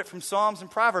New, and a little bit from Psalms and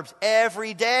Proverbs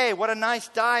every day. What a nice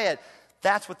diet.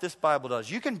 That's what this Bible does.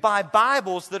 You can buy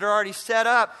Bibles that are already set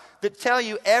up that tell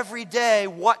you every day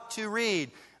what to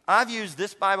read. I've used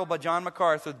this Bible by John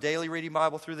MacArthur, the Daily Reading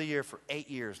Bible through the year, for 8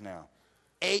 years now.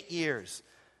 8 years.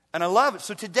 And I love it.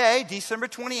 So today, December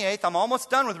 28th, I'm almost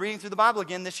done with reading through the Bible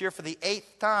again this year for the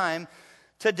 8th time.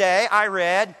 Today, I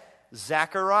read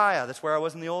Zechariah. That's where I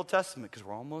was in the Old Testament, because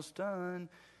we're almost done.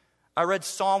 I read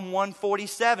Psalm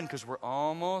 147, because we're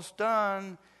almost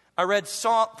done. I read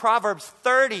Proverbs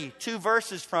 30, 2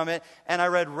 verses from it, and I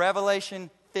read Revelation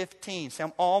 15. See,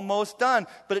 I'm almost done,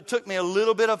 but it took me a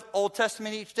little bit of Old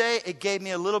Testament each day. It gave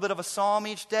me a little bit of a Psalm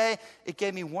each day. It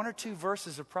gave me 1 or 2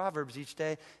 verses of Proverbs each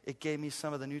day. It gave me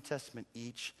some of the New Testament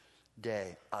each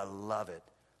day. I love it.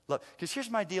 Look, because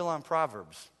here's my deal on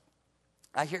Proverbs.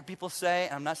 I hear people say,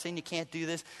 and I'm not saying you can't do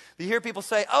this, but you hear people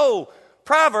say, oh,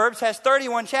 Proverbs has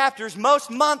 31 chapters. Most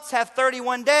months have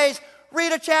 31 days.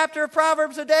 Read a chapter of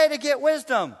Proverbs a day to get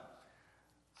wisdom.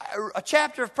 A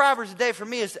chapter of Proverbs a day for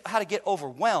me is how to get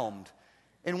overwhelmed.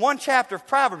 In one chapter of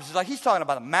Proverbs, it's like he's talking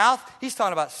about a mouth, he's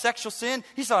talking about sexual sin,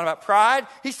 he's talking about pride,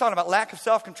 he's talking about lack of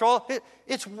self-control.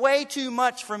 It's way too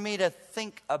much for me to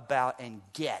think about and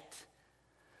get.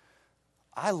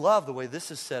 I love the way this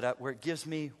is set up, where it gives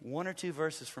me 1 or 2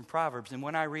 verses from Proverbs. And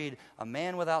when I read, a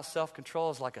man without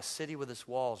self-control is like a city with its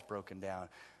walls broken down.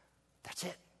 That's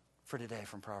it for today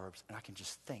from Proverbs. And I can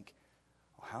just think,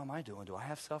 well, how am I doing? Do I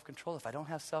have self-control? If I don't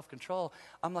have self-control,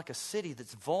 I'm like a city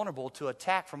that's vulnerable to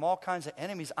attack from all kinds of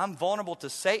enemies. I'm vulnerable to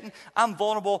Satan. I'm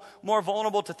more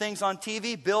vulnerable to things on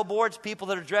TV, billboards, people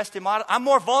that are dressed in model. I'm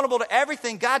more vulnerable to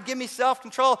everything. God, give me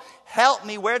self-control. Help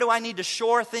me. Where do I need to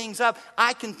shore things up?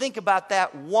 I can think about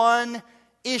that one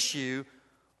issue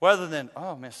rather than,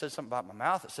 oh man, it said something about my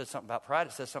mouth. It said something about pride.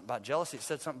 It said something about jealousy. It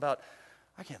said something about,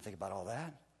 I can't think about all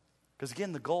that. Because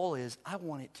again, the goal is I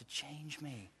want it to change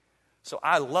me. So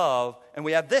I love, and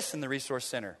we have this in the Resource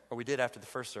Center, or we did after the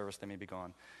first service, they may be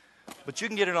gone. But you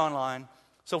can get it online.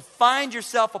 So find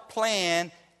yourself a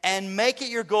plan and make it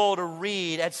your goal to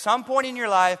read at some point in your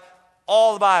life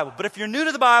all the Bible. But if you're new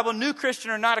to the Bible, new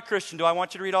Christian or not a Christian, do I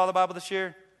want you to read all the Bible this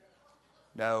year?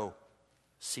 No.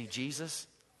 See Jesus,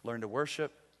 learn to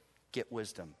worship, get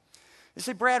wisdom. You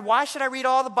say, Brad, why should I read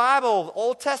all the Bible? The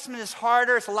Old Testament is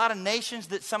harder. It's a lot of nations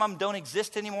that some of them don't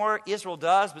exist anymore. Israel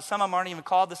does, but some of them aren't even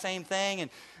called the same thing. And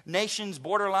nations,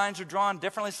 border lines are drawn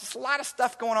differently. It's just a lot of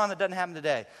stuff going on that doesn't happen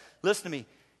today. Listen to me.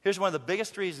 Here's one of the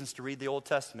biggest reasons to read the Old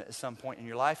Testament at some point in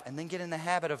your life, and then get in the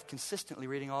habit of consistently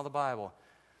reading all the Bible.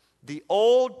 The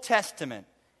Old Testament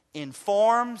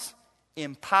informs,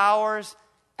 empowers,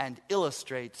 and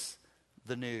illustrates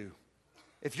the New.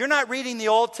 If you're not reading the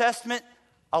Old Testament,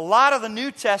 a lot of the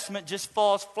New Testament just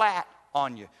falls flat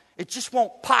on you. It just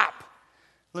won't pop.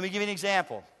 Let me give you an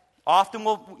example. Often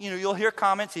you'll hear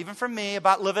comments, even from me,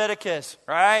 about Leviticus,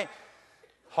 right?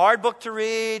 Hard book to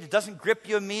read. It doesn't grip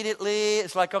you immediately.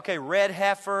 It's like, okay, red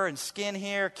heifer and skin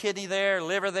here, kidney there,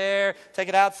 liver there. Take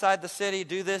it outside the city.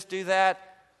 Do this, do that.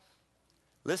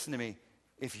 Listen to me.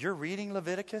 If you're reading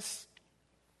Leviticus,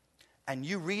 and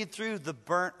you read through the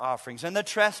burnt offerings and the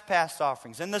trespass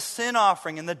offerings and the sin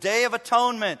offering and the Day of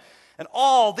Atonement and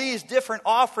all these different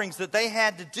offerings that they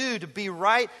had to do to be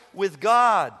right with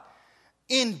God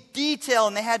in detail,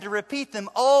 and they had to repeat them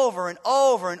over and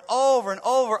over and over and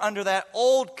over under that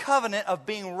old covenant of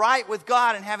being right with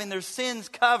God and having their sins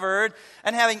covered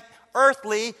and having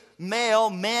earthly male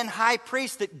men high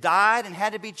priests that died and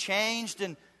had to be changed.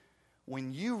 And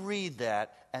when you read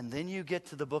that and then you get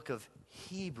to the book of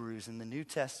Hebrews in the New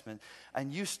Testament,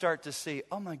 and you start to see,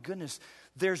 oh my goodness,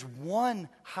 there's one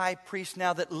high priest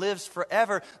now that lives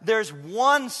forever. There's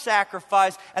one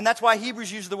sacrifice, and that's why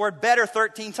Hebrews uses the word better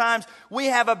 13 times. We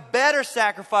have a better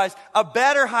sacrifice, a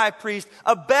better high priest,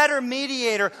 a better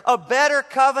mediator, a better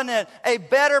covenant, a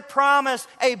better promise,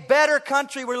 a better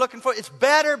country we're looking for. It's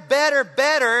better, better,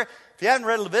 better. If you haven't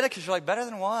read Leviticus, you're like, better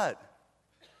than what?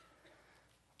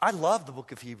 I love the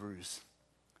book of Hebrews.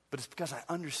 But it's because I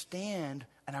understand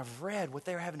and I've read what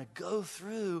they're having to go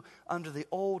through under the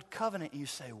old covenant. And you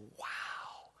say,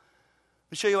 wow.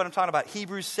 Let me show you what I'm talking about.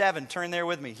 Hebrews 7. Turn there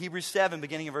with me. Hebrews 7,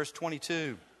 beginning in verse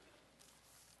 22.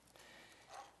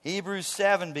 Hebrews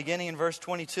 7, beginning in verse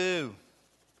 22.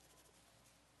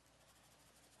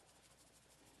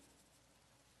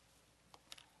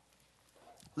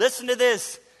 Listen to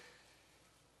this.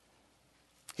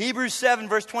 Hebrews 7,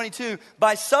 verse 22,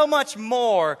 by so much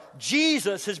more,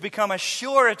 Jesus has become a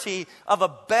surety of a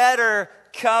better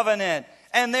covenant.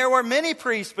 And there were many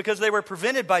priests because they were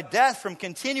prevented by death from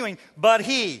continuing. But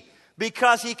he,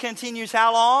 because he continues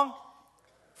how long?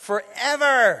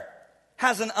 Forever,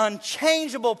 has an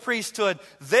unchangeable priesthood.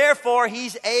 Therefore,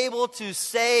 he's able to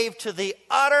save to the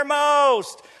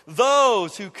uttermost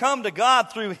those who come to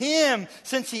God through him,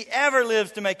 since he ever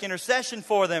lives to make intercession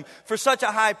for them. For such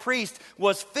a high priest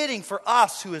was fitting for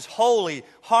us, who is holy,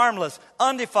 harmless,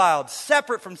 undefiled,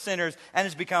 separate from sinners, and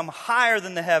has become higher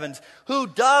than the heavens, who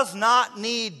does not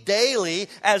need daily,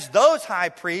 as those high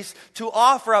priests, to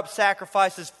offer up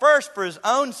sacrifices first for his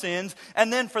own sins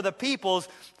and then for the people's.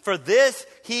 For this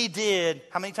he did,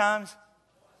 how many times?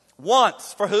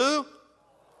 Once. For who?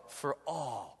 For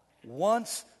all.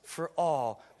 Once for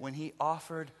all, when he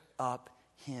offered up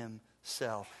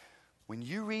himself. When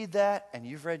you read that and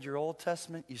you've read your Old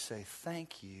Testament, you say,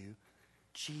 thank you,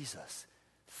 Jesus.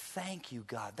 Thank you,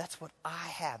 God. That's what I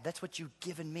have. That's what you've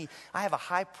given me. I have a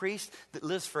high priest that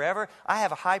lives forever. I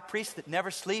have a high priest that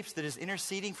never sleeps, that is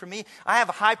interceding for me. I have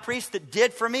a high priest that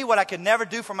did for me what I could never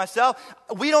do for myself.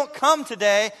 We don't come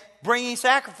today bringing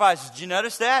sacrifices. Did you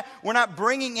notice that? We're not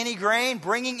bringing any grain,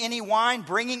 bringing any wine,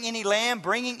 bringing any lamb,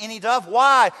 bringing any dove.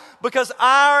 Why? Because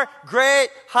our great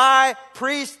high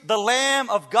priest, the Lamb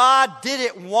of God, did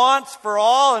it once for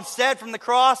all and said from the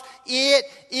cross, it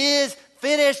is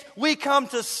finished. We come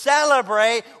to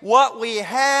celebrate what we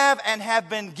have and have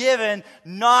been given,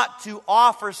 not to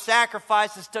offer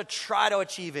sacrifices to try to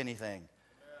achieve anything.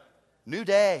 New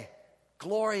day,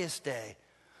 glorious day.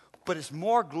 But it's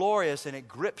more glorious and it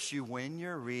grips you when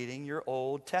you're reading your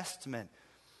Old Testament.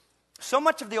 So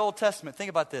much of the Old Testament, think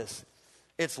about this.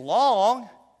 It's long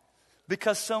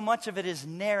because so much of it is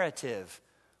narrative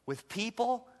with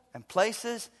people and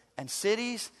places and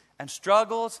cities and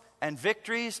struggles and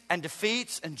victories and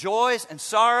defeats and joys and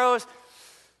sorrows,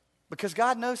 because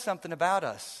God knows something about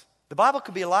us. The Bible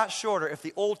could be a lot shorter if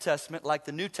the Old Testament, like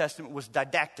the New Testament, was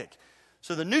didactic.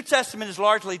 So the New Testament is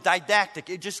largely didactic.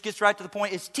 It just gets right to the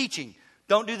point. It's teaching.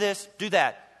 Don't do this, do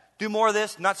that. Do more of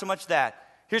this, not so much that.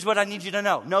 Here's what I need you to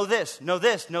know. Know this, know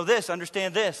this, know this,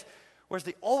 understand this. Whereas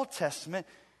the Old Testament,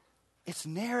 it's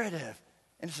narrative.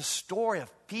 And it's a story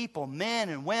of people, men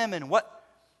and women.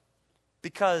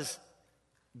 Because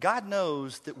God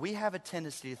knows that we have a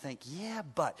tendency to think, yeah,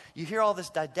 but. You hear all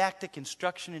this didactic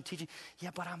instruction and teaching.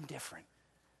 Yeah, but I'm different.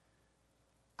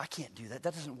 I can't do that.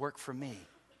 That doesn't work for me.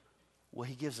 Well,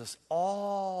 he gives us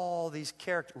all these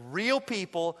characters, real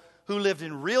people who lived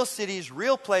in real cities,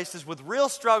 real places, with real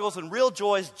struggles and real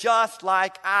joys, just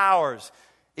like ours.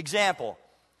 Example,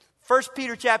 1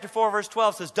 Peter chapter 4, verse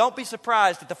 12 says, don't be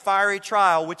surprised at the fiery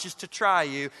trial which is to try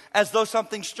you, as though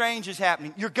something strange is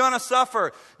happening. You're going to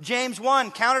suffer. James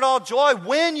 1, count it all joy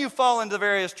when you fall into the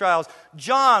various trials.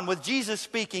 John, with Jesus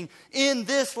speaking, in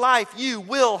this life you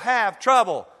will have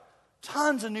trouble.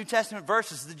 Tons of New Testament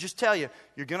verses that just tell you,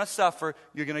 you're going to suffer,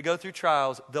 you're going to go through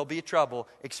trials, there'll be trouble,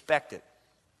 expect it.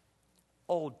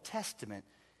 Old Testament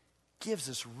gives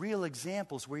us real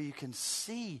examples where you can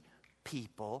see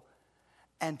people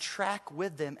and track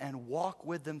with them and walk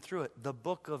with them through it. The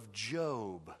book of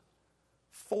Job,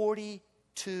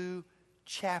 42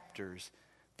 chapters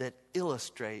that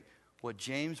illustrate what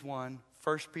James 1,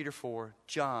 1 Peter 4,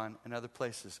 John, and other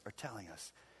places are telling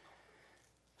us.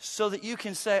 So that you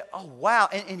can say, oh, wow.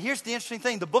 And here's the interesting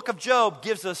thing. The book of Job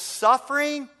gives us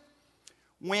suffering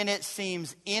when it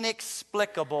seems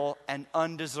inexplicable and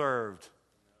undeserved.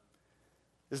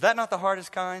 Is that not the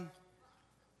hardest kind?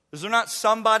 Is there not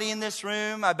somebody in this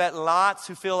room, I bet lots,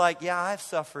 who feel like, yeah, I've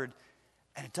suffered,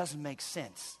 and it doesn't make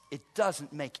sense. It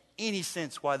doesn't make any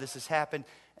sense why this has happened,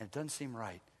 and it doesn't seem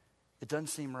right. It doesn't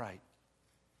seem right.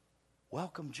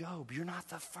 Welcome, Job. You're not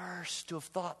the first to have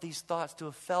thought these thoughts, to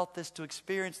have felt this, to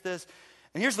experience this.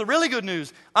 And here's the really good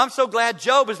news. I'm so glad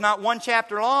Job is not one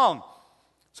chapter long.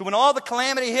 So when all the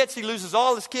calamity hits, he loses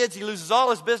all his kids, he loses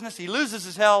all his business, he loses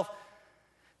his health,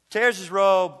 tears his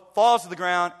robe, falls to the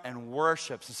ground, and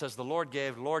worships and says, the Lord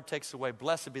gave, the Lord takes away,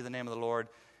 blessed be the name of the Lord.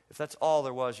 If that's all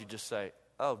there was, you just say,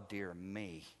 oh dear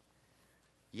me.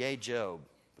 Yay, Job.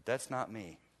 But that's not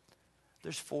me.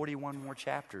 There's 41 more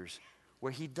chapters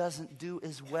where he doesn't do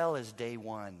as well as day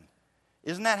one.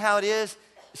 Isn't that how it is?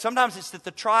 Sometimes it's that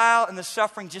the trial and the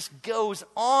suffering just goes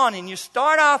on, and you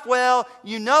start off well,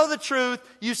 you know the truth,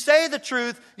 you say the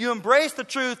truth, you embrace the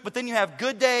truth, but then you have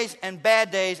good days and bad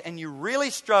days, and you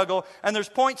really struggle. And there's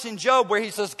points in Job where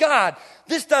he says, God,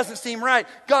 this doesn't seem right.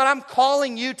 God, I'm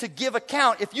calling you to give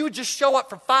account. If you would just show up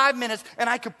for 5 minutes and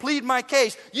I could plead my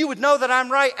case, you would know that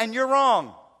I'm right and you're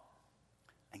wrong.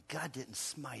 And God didn't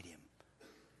smite him.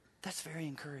 That's very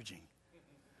encouraging.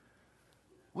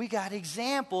 We got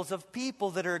examples of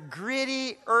people that are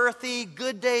gritty, earthy,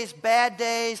 good days, bad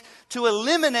days, to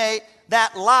eliminate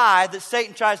that lie that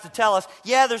Satan tries to tell us.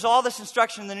 Yeah, there's all this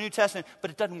instruction in the New Testament,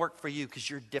 but it doesn't work for you because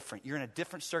you're different. You're in a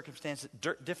different circumstance,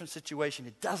 different situation.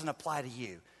 It doesn't apply to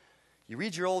you. You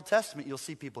read your Old Testament, you'll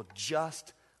see people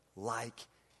just like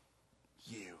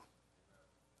you.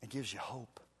 It gives you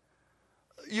hope.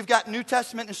 You've got New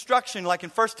Testament instruction like in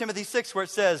 1 Timothy 6 where it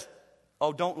says,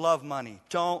 oh, don't love money.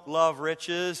 Don't love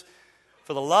riches.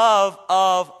 For the love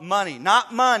of money,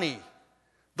 not money.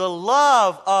 The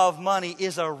love of money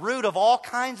is a root of all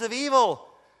kinds of evil.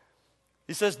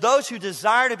 He says, those who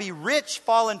desire to be rich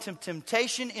fall into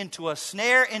temptation, into a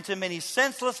snare, into many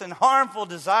senseless and harmful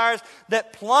desires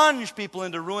that plunge people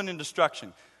into ruin and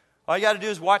destruction. All you got to do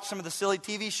is watch some of the silly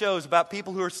TV shows about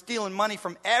people who are stealing money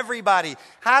from everybody.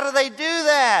 How do they do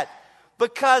that?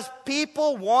 Because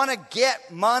people want to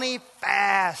get money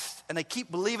fast. And they keep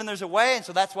believing there's a way. And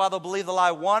so that's why they'll believe the lie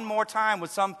one more time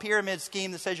with some pyramid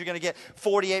scheme that says you're going to get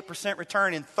 48%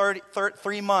 return in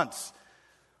 3 months.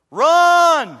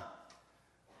 Run!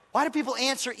 Why do people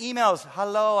answer emails?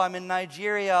 Hello, I'm in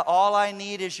Nigeria. All I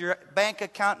need is your bank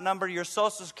account number, your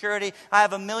Social Security. I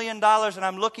have $1 million and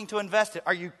I'm looking to invest it.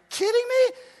 Are you kidding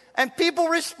me? And people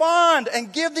respond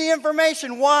and give the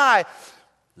information. Why?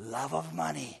 Love of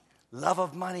money. Love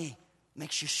of money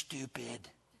makes you stupid.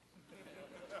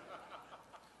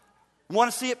 Want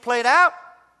to see it played out?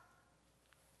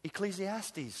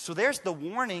 Ecclesiastes. So there's the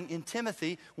warning in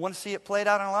Timothy. Want to see it played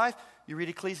out in life? You read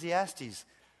Ecclesiastes,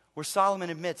 where Solomon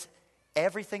admits,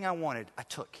 everything I wanted, I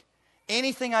took.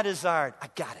 Anything I desired, I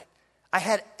got it. I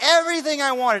had everything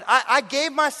I wanted. I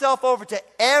gave myself over to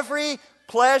every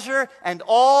pleasure and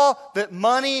all that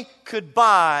money could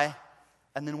buy.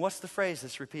 And then what's the phrase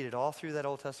that's repeated all through that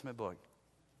Old Testament book?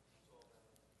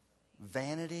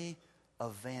 Vanity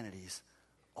of vanities.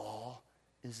 All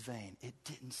is vain. It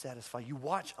didn't satisfy. You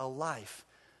watch a life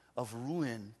of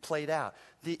ruin played out.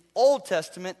 The Old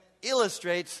Testament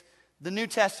illustrates the New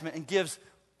Testament and gives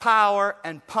power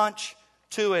and punch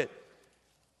to it.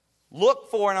 Look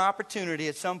for an opportunity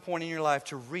at some point in your life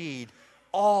to read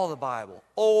all the Bible,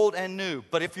 old and new.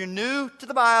 But if you're new to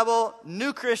the Bible,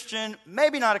 new Christian,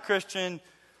 maybe not a Christian,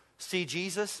 see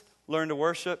Jesus, learn to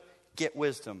worship, get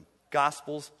wisdom.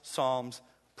 Gospels, Psalms,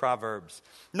 Proverbs.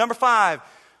 Number 5,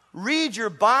 read your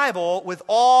Bible with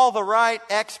all the right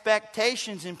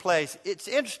expectations in place. It's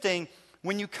interesting,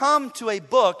 when you come to a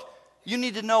book, you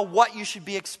need to know what you should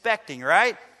be expecting,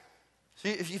 right? So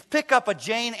if you pick up a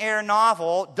Jane Eyre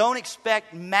novel, don't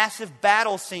expect massive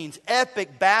battle scenes,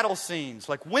 epic battle scenes.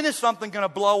 Like, when is something going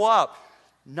to blow up?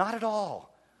 Not at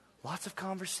all. Lots of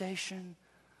conversation,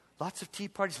 lots of tea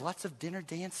parties, lots of dinner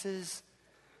dances.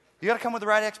 You got to come with the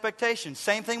right expectations.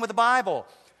 Same thing with the Bible.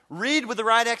 Read with the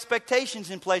right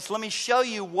expectations in place. Let me show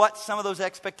you what some of those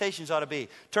expectations ought to be.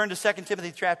 Turn to 2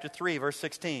 Timothy chapter 3, verse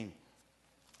 16.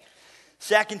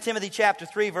 2 Timothy chapter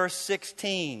 3, verse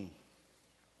 16.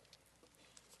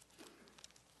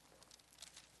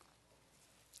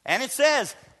 And it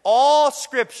says, all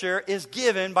Scripture is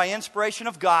given by inspiration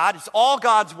of God. It's all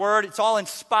God's Word. It's all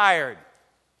inspired.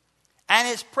 And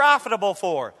it's profitable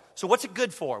for. So what's it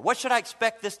good for? What should I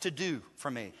expect this to do for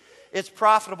me? It's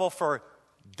profitable for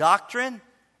doctrine.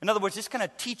 In other words, it's going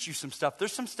to teach you some stuff.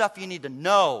 There's some stuff you need to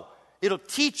know. It'll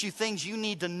teach you things you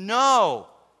need to know.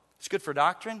 It's good for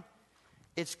doctrine.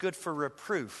 It's good for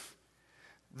reproof.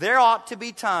 There ought to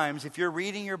be times, if you're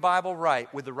reading your Bible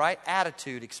right, with the right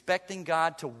attitude, expecting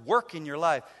God to work in your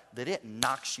life, that it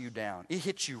knocks you down. It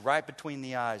hits you right between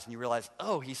the eyes, and you realize,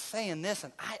 oh, he's saying this,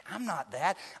 and I'm not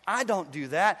that. I don't do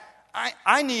that.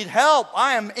 I need help.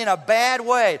 I am in a bad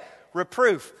way.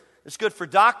 Reproof. It's good for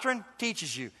doctrine,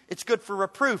 teaches you. It's good for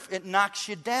reproof. It knocks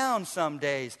you down some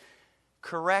days.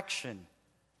 Correction.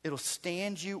 It'll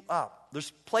stand you up.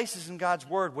 There's places in God's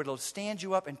Word where it'll stand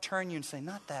you up and turn you and say,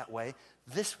 not that way,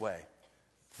 this way,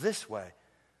 this way.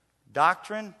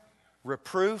 Doctrine,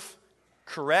 reproof,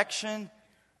 correction,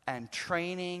 and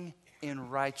training in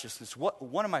righteousness.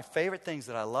 One of my favorite things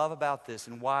that I love about this,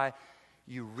 and why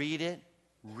you read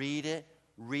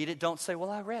it. Don't say,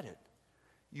 well, I read it.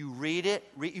 You read it,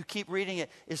 you keep reading it,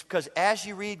 is because as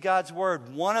you read God's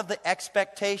Word, one of the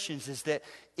expectations is that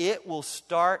it will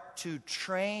start to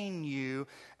train you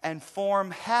and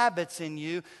form habits in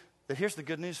you. But here's the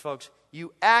good news, folks.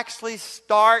 You actually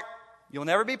start, you'll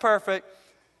never be perfect,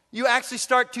 you actually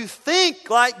start to think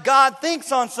like God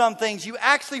thinks on some things. You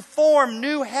actually form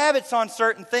new habits on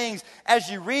certain things as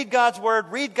you read God's Word,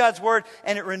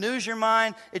 and it renews your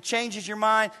mind, it changes your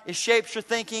mind, it shapes your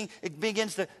thinking, it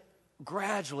begins to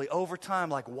gradually, over time,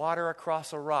 like water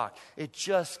across a rock. It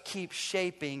just keeps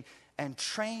shaping and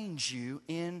trains you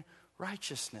in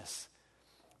righteousness.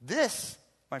 This,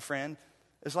 my friend,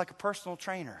 is like a personal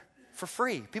trainer for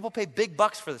free. People pay big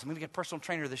bucks for this. I'm going to get a personal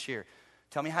trainer this year.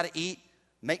 Tell me how to eat,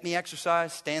 make me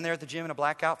exercise, stand there at the gym in a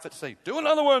black outfit and say, do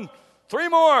another one, 3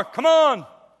 more, come on.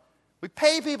 We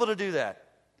pay people to do that.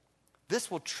 This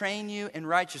will train you in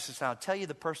righteousness. I'll tell you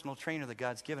the personal trainer that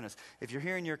God's given us. If you're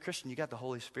here and you're a Christian, you got the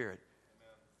Holy Spirit.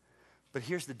 Amen. But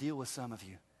here's the deal with some of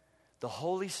you. The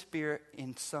Holy Spirit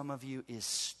in some of you is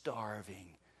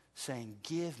starving, saying,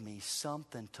 give me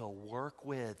something to work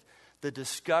with. The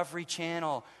Discovery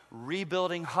Channel,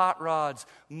 rebuilding hot rods,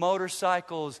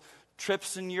 motorcycles,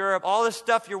 trips in Europe, all this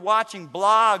stuff you're watching,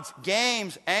 blogs,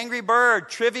 games, Angry Bird,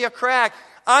 Trivia Crack.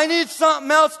 I need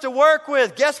something else to work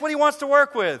with. Guess what he wants to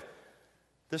work with?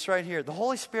 This right here. The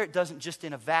Holy Spirit doesn't just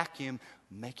in a vacuum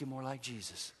make you more like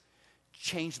Jesus.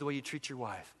 Change the way you treat your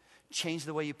wife. Change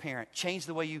the way you parent. Change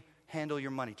the way you handle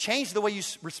your money. Change the way you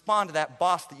respond to that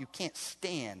boss that you can't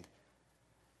stand.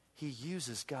 He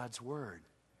uses God's word.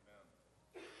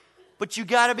 But you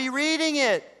got to be reading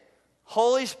it.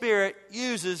 Holy Spirit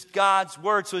uses God's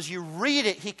word. So as you read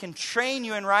it, he can train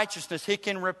you in righteousness. He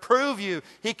can reprove you.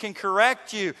 He can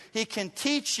correct you. He can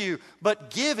teach you. But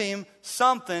give him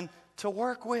something to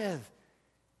work with.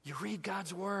 You read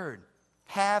God's word.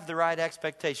 Have the right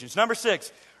expectations. Number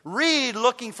 6, read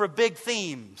looking for big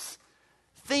themes.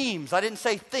 Themes. I didn't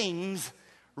say things.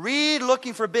 Read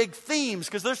looking for big themes,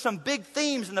 because there's some big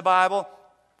themes in the Bible.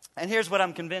 And here's what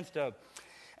I'm convinced of.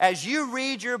 As you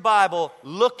read your Bible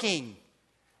looking,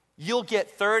 you'll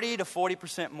get 30 to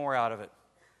 40% more out of it.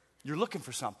 You're looking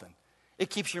for something.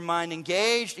 It keeps your mind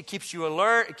engaged. It keeps you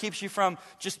alert. It keeps you from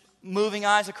just moving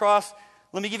eyes across.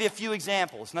 Let me give you a few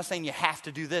examples. I'm not saying you have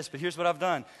to do this, but here's what I've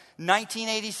done.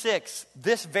 1986,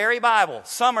 this very Bible,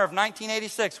 summer of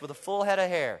 1986, with a full head of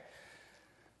hair.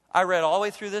 I read all the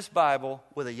way through this Bible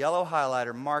with a yellow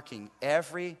highlighter marking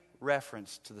every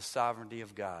reference to the sovereignty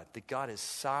of God. That God is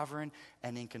sovereign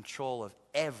and in control of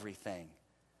everything.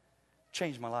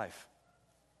 Changed my life.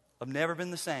 I've never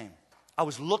been the same. I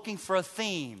was looking for a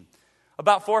theme.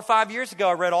 About 4 or 5 years ago,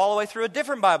 I read all the way through a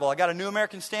different Bible. I got a New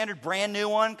American Standard, brand new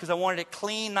one, because I wanted it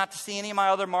clean, not to see any of my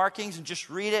other markings, and just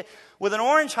read it with an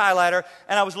orange highlighter.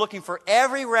 And I was looking for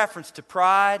every reference to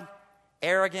pride,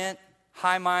 arrogant,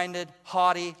 high-minded,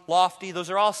 haughty, lofty.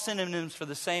 Those are all synonyms for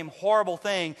the same horrible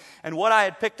thing. And what I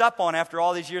had picked up on after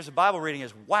all these years of Bible reading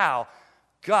is, wow,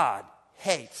 God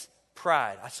hates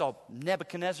pride. I saw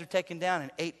Nebuchadnezzar taken down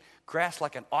and ate grass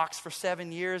like an ox for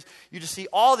 7 years. You just see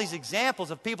all these examples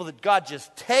of people that God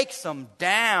just takes them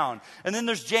down. And then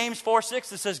there's James 4:6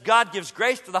 that says God gives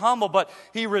grace to the humble, but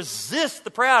he resists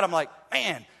the proud. I'm like,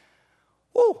 man,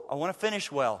 I want to finish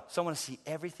well. So I want to see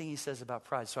everything he says about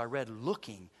pride. So I read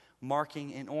looking,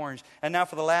 marking in orange. And now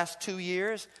for the last 2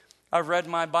 years, I've read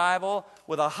my Bible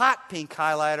with a hot pink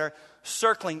highlighter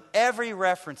circling every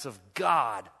reference of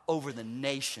God over the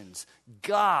nations.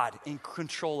 God in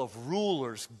control of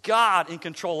rulers. God in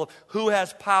control of who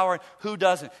has power and who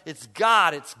doesn't. It's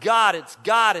God, it's God, it's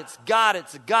God, it's God,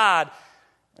 it's God.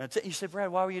 And you say,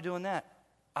 Brad, why were you doing that?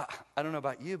 I don't know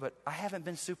about you, but I haven't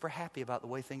been super happy about the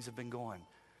way things have been going.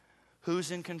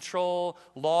 Who's in control,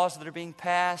 laws that are being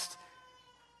passed,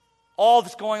 all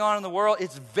that's going on in the world,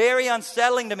 it's very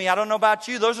unsettling to me. I don't know about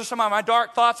you. Those are some of my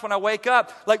dark thoughts when I wake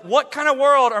up. Like, what kind of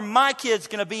world are my kids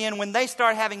going to be in when they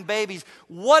start having babies?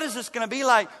 What is this going to be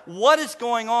like? What is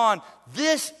going on?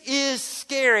 This is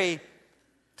scary.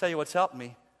 Tell you what's helped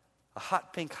me. A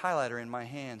hot pink highlighter in my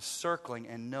hand, circling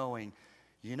and knowing,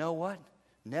 you know what?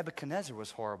 Nebuchadnezzar was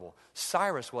horrible.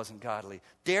 Cyrus wasn't godly.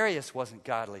 Darius wasn't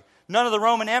godly. None of the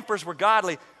Roman emperors were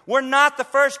godly. We're not the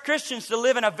first Christians to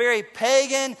live in a very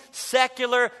pagan,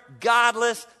 secular,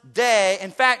 godless day.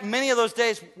 In fact, many of those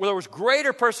days where there was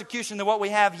greater persecution than what we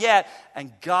have yet.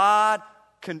 And God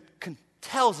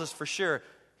tells us for sure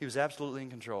he was absolutely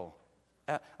in control.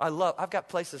 I've got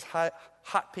places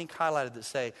hot pink highlighted that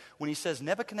say, when he says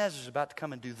Nebuchadnezzar is about to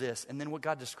come and do this, and then what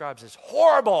God describes as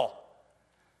horrible.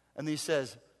 And he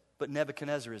says, but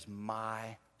Nebuchadnezzar is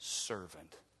my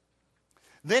servant.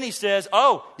 Then he says,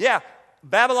 oh, yeah,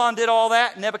 Babylon did all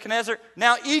that, Nebuchadnezzar.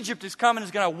 Now Egypt is coming,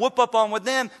 is going to whoop up on with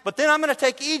them. But then I'm going to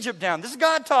take Egypt down. This is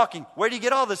God talking. Where do you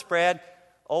get all this, Brad?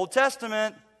 Old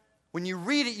Testament. When you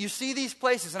read it, you see these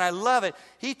places, and I love it.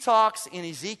 He talks in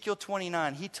Ezekiel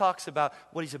 29. He talks about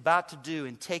what he's about to do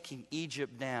in taking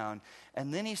Egypt down.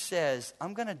 And then he says,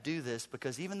 I'm going to do this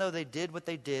because even though they did what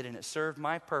they did and it served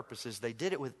my purposes, they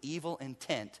did it with evil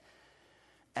intent.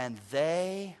 And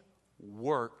they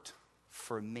worked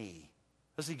for me.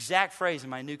 That's the exact phrase in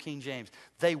my New King James.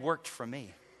 They worked for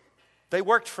me. They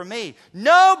worked for me.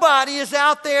 Nobody is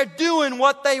out there doing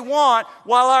what they want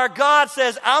while our God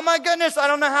says, oh my goodness, I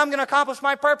don't know how I'm going to accomplish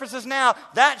my purposes now.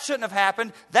 That shouldn't have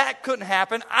happened. That couldn't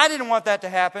happen. I didn't want that to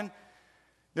happen.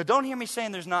 Now, don't hear me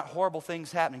saying there's not horrible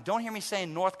things happening. Don't hear me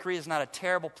saying North Korea is not a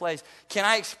terrible place. Can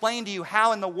I explain to you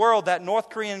how in the world that North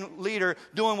Korean leader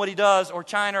doing what he does, or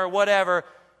China or whatever,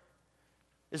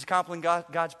 is accomplishing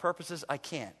God's purposes? I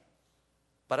can't.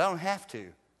 But I don't have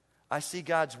to. I see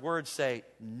God's word say,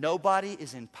 nobody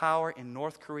is in power in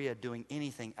North Korea doing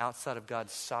anything outside of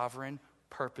God's sovereign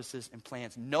purposes and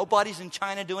plans. Nobody's in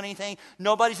China doing anything.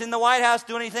 Nobody's in the White House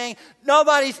doing anything.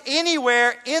 Nobody's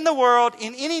anywhere in the world,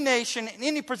 in any nation, in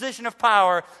any position of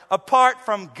power, apart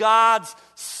from God's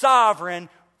sovereign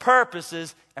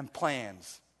purposes and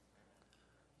plans.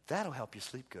 That'll help you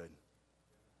sleep good.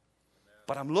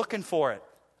 But I'm looking for it.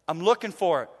 I'm looking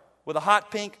for it with a hot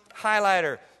pink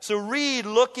highlighter. So read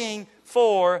looking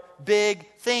for big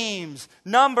themes.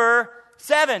 Number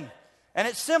 7, and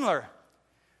it's similar.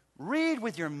 Read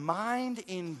with your mind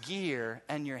in gear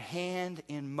and your hand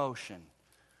in motion.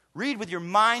 Read with your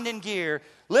mind in gear.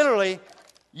 Literally,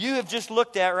 you have just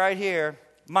looked at right here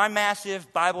my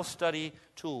massive Bible study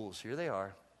tools. Here they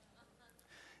are.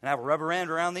 And I have a rubber band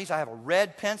around these. I have a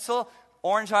red pencil,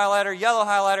 orange highlighter, yellow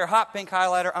highlighter, hot pink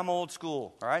highlighter. I'm old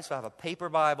school, all right? So I have a paper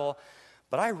Bible.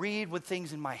 But I read with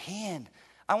things in my hand.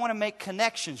 I want to make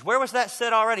connections. Where was that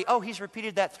said already? Oh, he's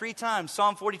repeated that 3 times.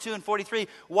 Psalm 42 and 43.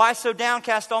 Why so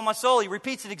downcast, all my soul? He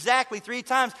repeats it exactly 3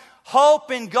 times.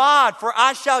 Hope in God, for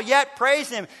I shall yet praise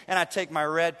him. And I take my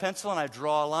red pencil and I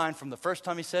draw a line from the first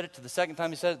time he said it to the second time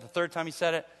he said it, the third time he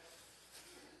said it.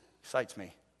 Excites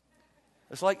me.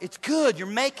 It's like, it's good. You're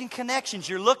making connections.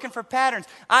 You're looking for patterns.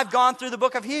 I've gone through the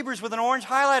book of Hebrews with an orange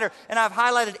highlighter, and I've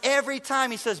highlighted every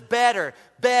time he says better,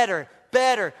 better,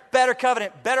 better, better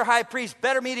covenant, better high priest,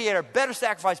 better mediator, better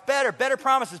sacrifice, better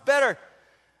promises, better.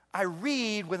 I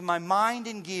read with my mind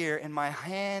in gear and my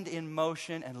hand in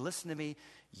motion, and listen to me,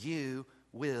 you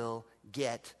will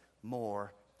get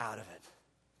more out of it.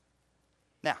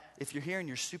 Now, if you're here and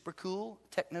you're super cool,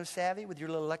 techno-savvy with your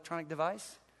little electronic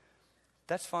device,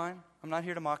 that's fine. I'm not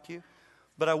here to mock you.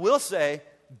 But I will say,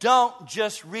 don't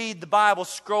just read the Bible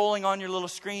scrolling on your little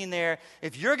screen there.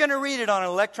 If you're going to read it on an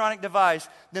electronic device,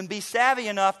 then be savvy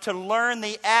enough to learn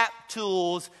the app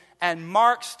tools and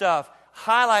mark stuff,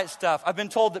 highlight stuff. I've been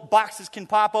told that boxes can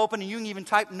pop open and you can even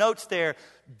type notes there.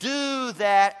 Do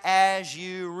that as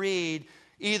you read.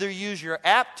 Either use your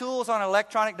app tools on an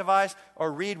electronic device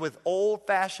or read with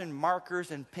old-fashioned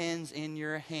markers and pens in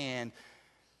your hand.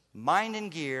 Mind in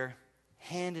gear,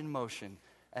 hand in motion,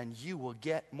 and you will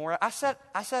get more. I sat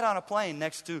on a plane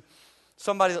next to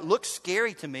somebody that looked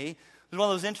scary to me. It was one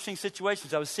of those interesting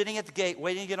situations. I was sitting at the gate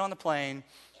waiting to get on the plane.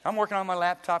 I'm working on my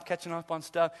laptop, catching up on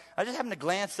stuff. I just happened to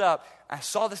glance up. I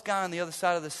saw this guy on the other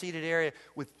side of the seated area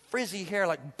with frizzy hair,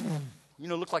 like,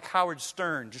 looked like Howard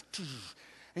Stern.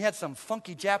 He had some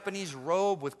funky Japanese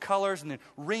robe with colors and then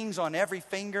rings on every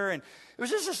finger. And it was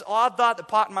just this odd thought that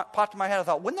popped in my head. I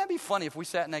thought, wouldn't that be funny if we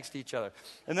sat next to each other?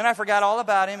 And then I forgot all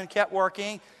about him and kept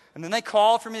working. And then they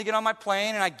called for me to get on my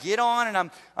plane. And I get on and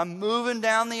I'm moving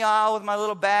down the aisle with my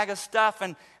little bag of stuff.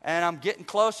 And I'm getting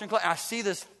closer and closer. And I see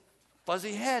this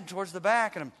fuzzy head towards the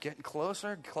back. And I'm getting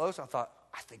closer and closer. I thought,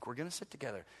 I think we're going to sit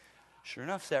together. Sure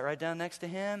enough, sat right down next to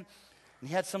him. And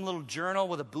he had some little journal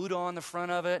with a Buddha on the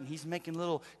front of it, and he's making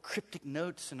little cryptic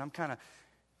notes, and I'm kind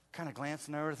of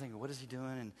glancing over, thinking, what is he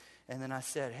doing? And then I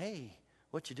said, hey,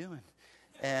 what you doing?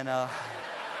 And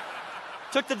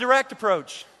took the direct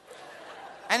approach.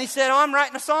 And he said, oh, I'm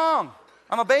writing a song.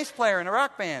 I'm a bass player in a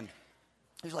rock band.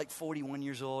 He's like 41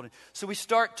 years old. And so we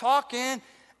start talking, and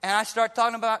I start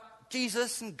talking about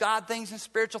Jesus and God things and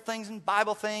spiritual things and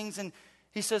Bible things. And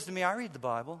he says to me, I read the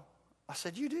Bible. I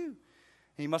said, you do?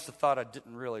 He must have thought I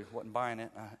wasn't buying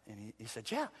it. And he said,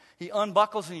 yeah. He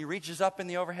unbuckles and he reaches up in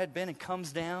the overhead bin and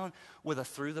comes down with a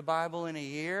Through the Bible in a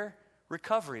Year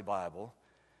recovery Bible.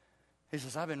 He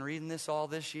says, I've been reading this all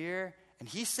this year. And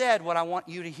he said what I want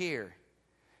you to hear.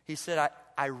 He said,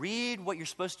 I read what you're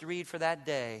supposed to read for that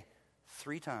day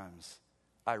 3 times.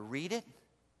 I read it,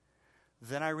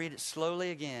 then I read it slowly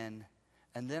again,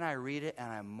 and then I read it and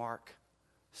I mark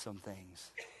some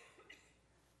things.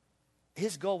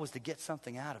 His goal was to get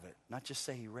something out of it, not just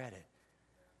say he read it.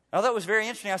 I thought it was very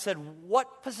interesting. I said,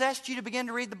 what possessed you to begin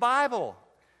to read the Bible?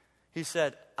 He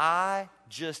said, I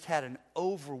just had an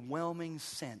overwhelming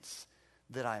sense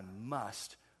that I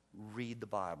must read the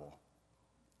Bible.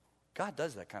 God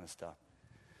does that kind of stuff.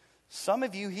 Some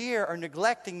of you here are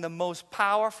neglecting the most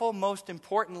powerful, most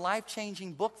important,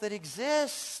 life-changing book that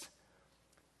exists.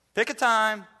 Pick a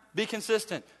time, be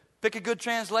consistent. Pick a good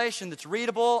translation that's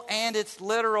readable and it's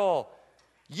literal.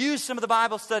 Use some of the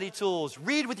Bible study tools.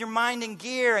 Read with your mind in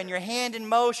gear and your hand in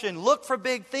motion. Look for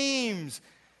big themes.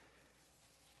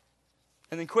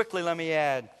 And then quickly, let me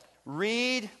add,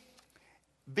 read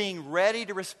being ready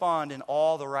to respond in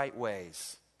all the right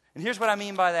ways. And here's what I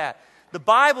mean by that. The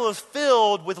Bible is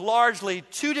filled with largely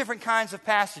two different kinds of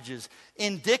passages,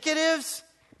 indicatives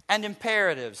and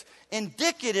imperatives.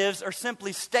 Indicatives are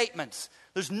simply statements.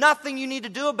 There's nothing you need to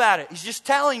do about it. He's just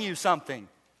telling you something.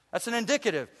 That's an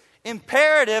indicative.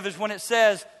 Imperative is when it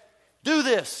says, do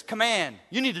this, command.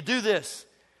 You need to do this.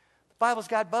 The Bible's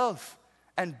got both.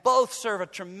 And both serve a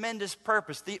tremendous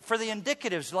purpose. For the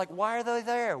indicatives, like, why are they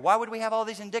there? Why would we have all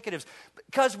these indicatives?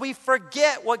 Because we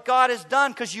forget what God has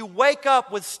done. Because you wake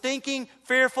up with stinking,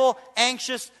 fearful,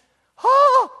 anxious,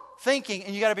 thinking.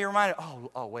 And you got to be reminded,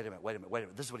 wait a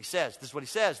minute. This is what he says. This is what he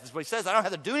says. This is what he says. I don't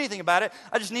have to do anything about it.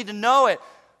 I just need to know it.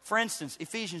 For instance,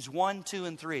 Ephesians 1, 2,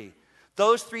 and 3.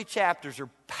 Those 3 chapters are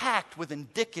packed with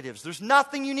indicatives. There's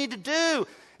nothing you need to do.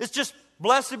 It's just,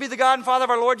 blessed be the God and Father of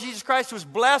our Lord Jesus Christ, who has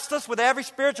blessed us with every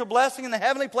spiritual blessing in the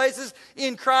heavenly places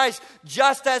in Christ,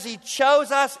 just as he chose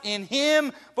us in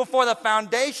him before the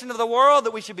foundation of the world,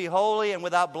 that we should be holy and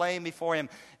without blame before him.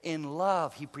 In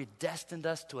love, he predestined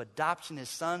us to adoption as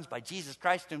sons by Jesus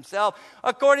Christ himself,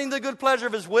 according to the good pleasure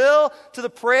of his will, to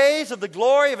the praise of the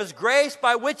glory of his grace,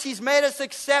 by which he's made us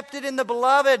accepted in the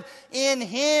beloved. In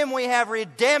him we have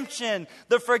redemption,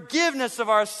 the forgiveness of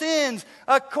our sins,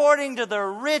 according to the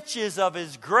riches of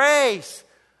his grace.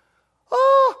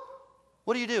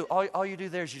 What do? All you do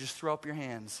there is you just throw up your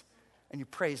hands and you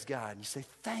praise God. And you say,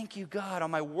 thank you, God, on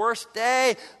my worst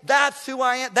day. That's who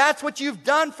I am. That's what you've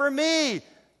done for me.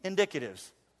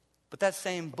 Indicatives. But that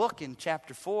same book in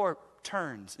chapter 4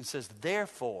 turns and says,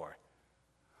 therefore,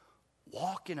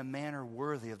 walk in a manner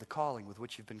worthy of the calling with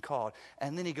which you've been called.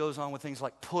 And then he goes on with things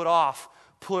like put off,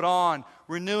 put on,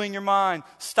 renewing your mind,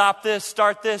 stop this,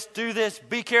 start this, do this,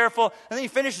 be careful. And then he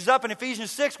finishes up in Ephesians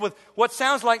 6 with what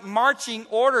sounds like marching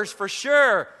orders for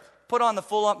sure. Put on the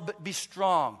full armor, be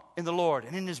strong in the Lord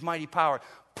and in his mighty power.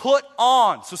 Put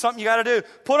on, so something you got to do,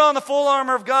 put on the full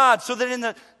armor of God so that in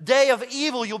the day of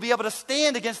evil you'll be able to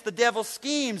stand against the devil's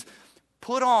schemes.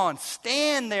 Put on,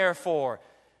 stand therefore.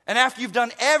 And after you've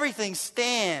done everything,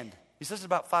 stand. He says it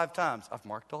about 5 times. I've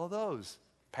marked all of those.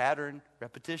 Pattern,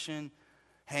 repetition,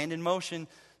 hand in motion.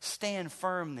 Stand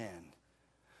firm then,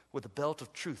 with a belt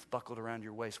of truth buckled around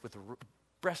your waist, with a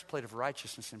breastplate of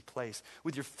righteousness in place,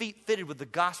 with your feet fitted with the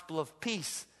gospel of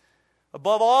peace.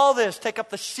 Above all this, take up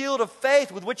the shield of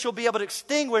faith with which you'll be able to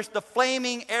extinguish the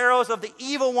flaming arrows of the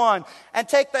evil one. And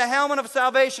take the helmet of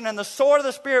salvation and the sword of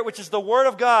the Spirit, which is the word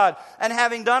of God. And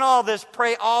having done all this,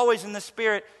 pray always in the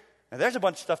Spirit. Now there's a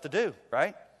bunch of stuff to do,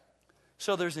 right?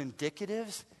 So there's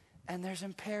indicatives and there's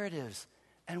imperatives.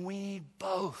 And we need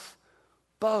both.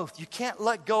 Both. You can't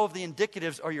let go of the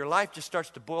indicatives or your life just starts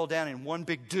to boil down in one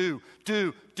big do.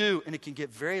 And it can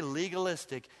get very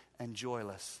legalistic and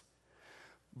joyless.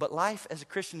 But life as a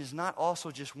Christian is not also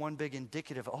just one big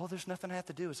indicative. There's nothing I have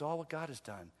to do. It's all what God has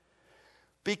done.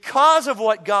 Because of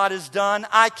what God has done,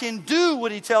 I can do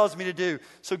what he tells me to do.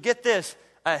 So get this.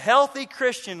 A healthy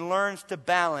Christian learns to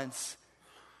balance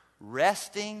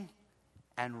resting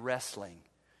and wrestling.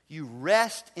 You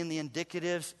rest in the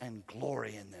indicatives and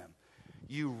glory in them.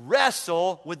 You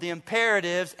wrestle with the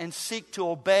imperatives and seek to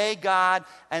obey God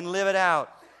and live it out.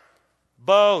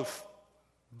 Both.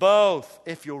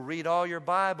 If you'll read all your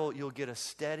Bible, you'll get a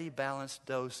steady, balanced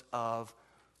dose of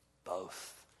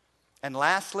both. And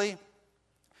lastly,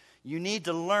 you need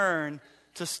to learn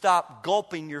to stop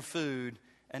gulping your food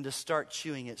and to start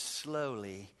chewing it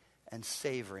slowly and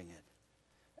savoring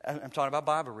it. I'm talking about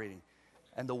Bible reading.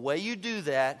 And the way you do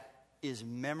that is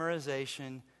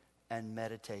memorization and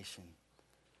meditation.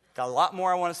 Got a lot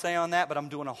more I want to say on that, but I'm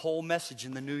doing a whole message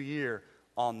in the new year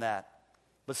on that.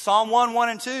 But Psalm 1, 1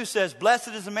 and 2 says, blessed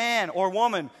is a man or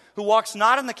woman who walks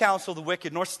not in the counsel of the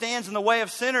wicked, nor stands in the way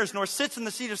of sinners, nor sits in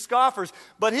the seat of scoffers.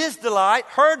 But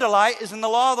her delight is in the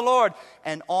law of the Lord.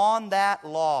 And on that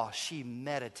law she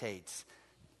meditates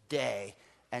day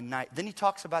and night. Then he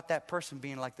talks about that person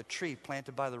being like the tree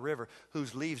planted by the river,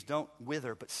 whose leaves don't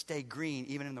wither, but stay green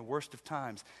even in the worst of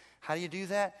times. How do you do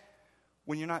that?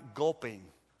 When you're not gulping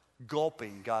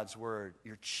God's word,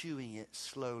 you're chewing it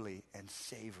slowly and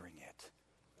savoring it.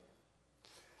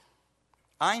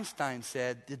 Einstein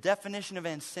said, the definition of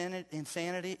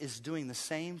insanity is doing the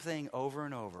same thing over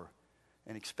and over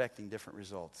and expecting different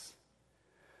results.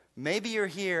 Maybe you're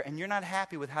here and you're not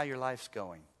happy with how your life's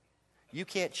going. You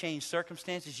can't change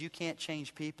circumstances. You can't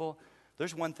change people.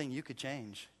 There's one thing you could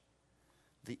change.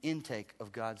 The intake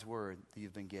of God's word that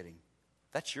you've been getting.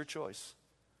 That's your choice.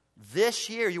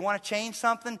 This year, you want to change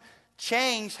something?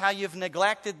 change how you've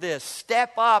neglected this.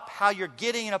 Step up how you're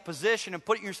getting in a position and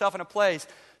putting yourself in a place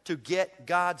to get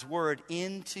God's word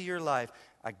into your life.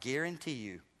 I guarantee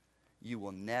you, you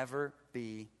will never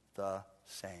be the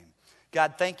same.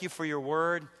 God, thank you for your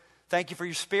word. Thank you for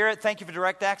your spirit. Thank you for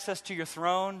direct access to your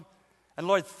throne. And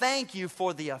Lord, thank you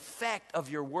for the effect of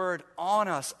your word on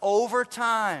us over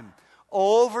time.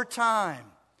 Over time.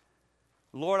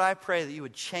 Lord, I pray that you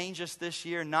would change us this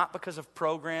year, not because of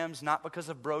programs, not because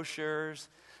of brochures,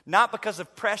 not because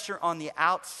of pressure on the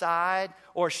outside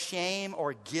or shame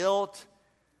or guilt,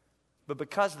 but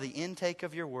because of the intake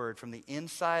of your word from the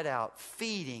inside out,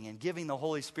 feeding and giving the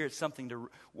Holy Spirit something to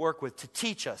work with, to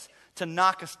teach us, to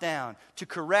knock us down, to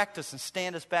correct us and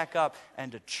stand us back up,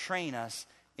 and to train us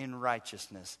in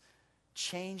righteousness.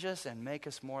 Change us and make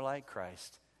us more like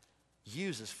Christ.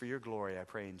 Use us for your glory, I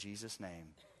pray in Jesus'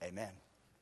 name. Amen.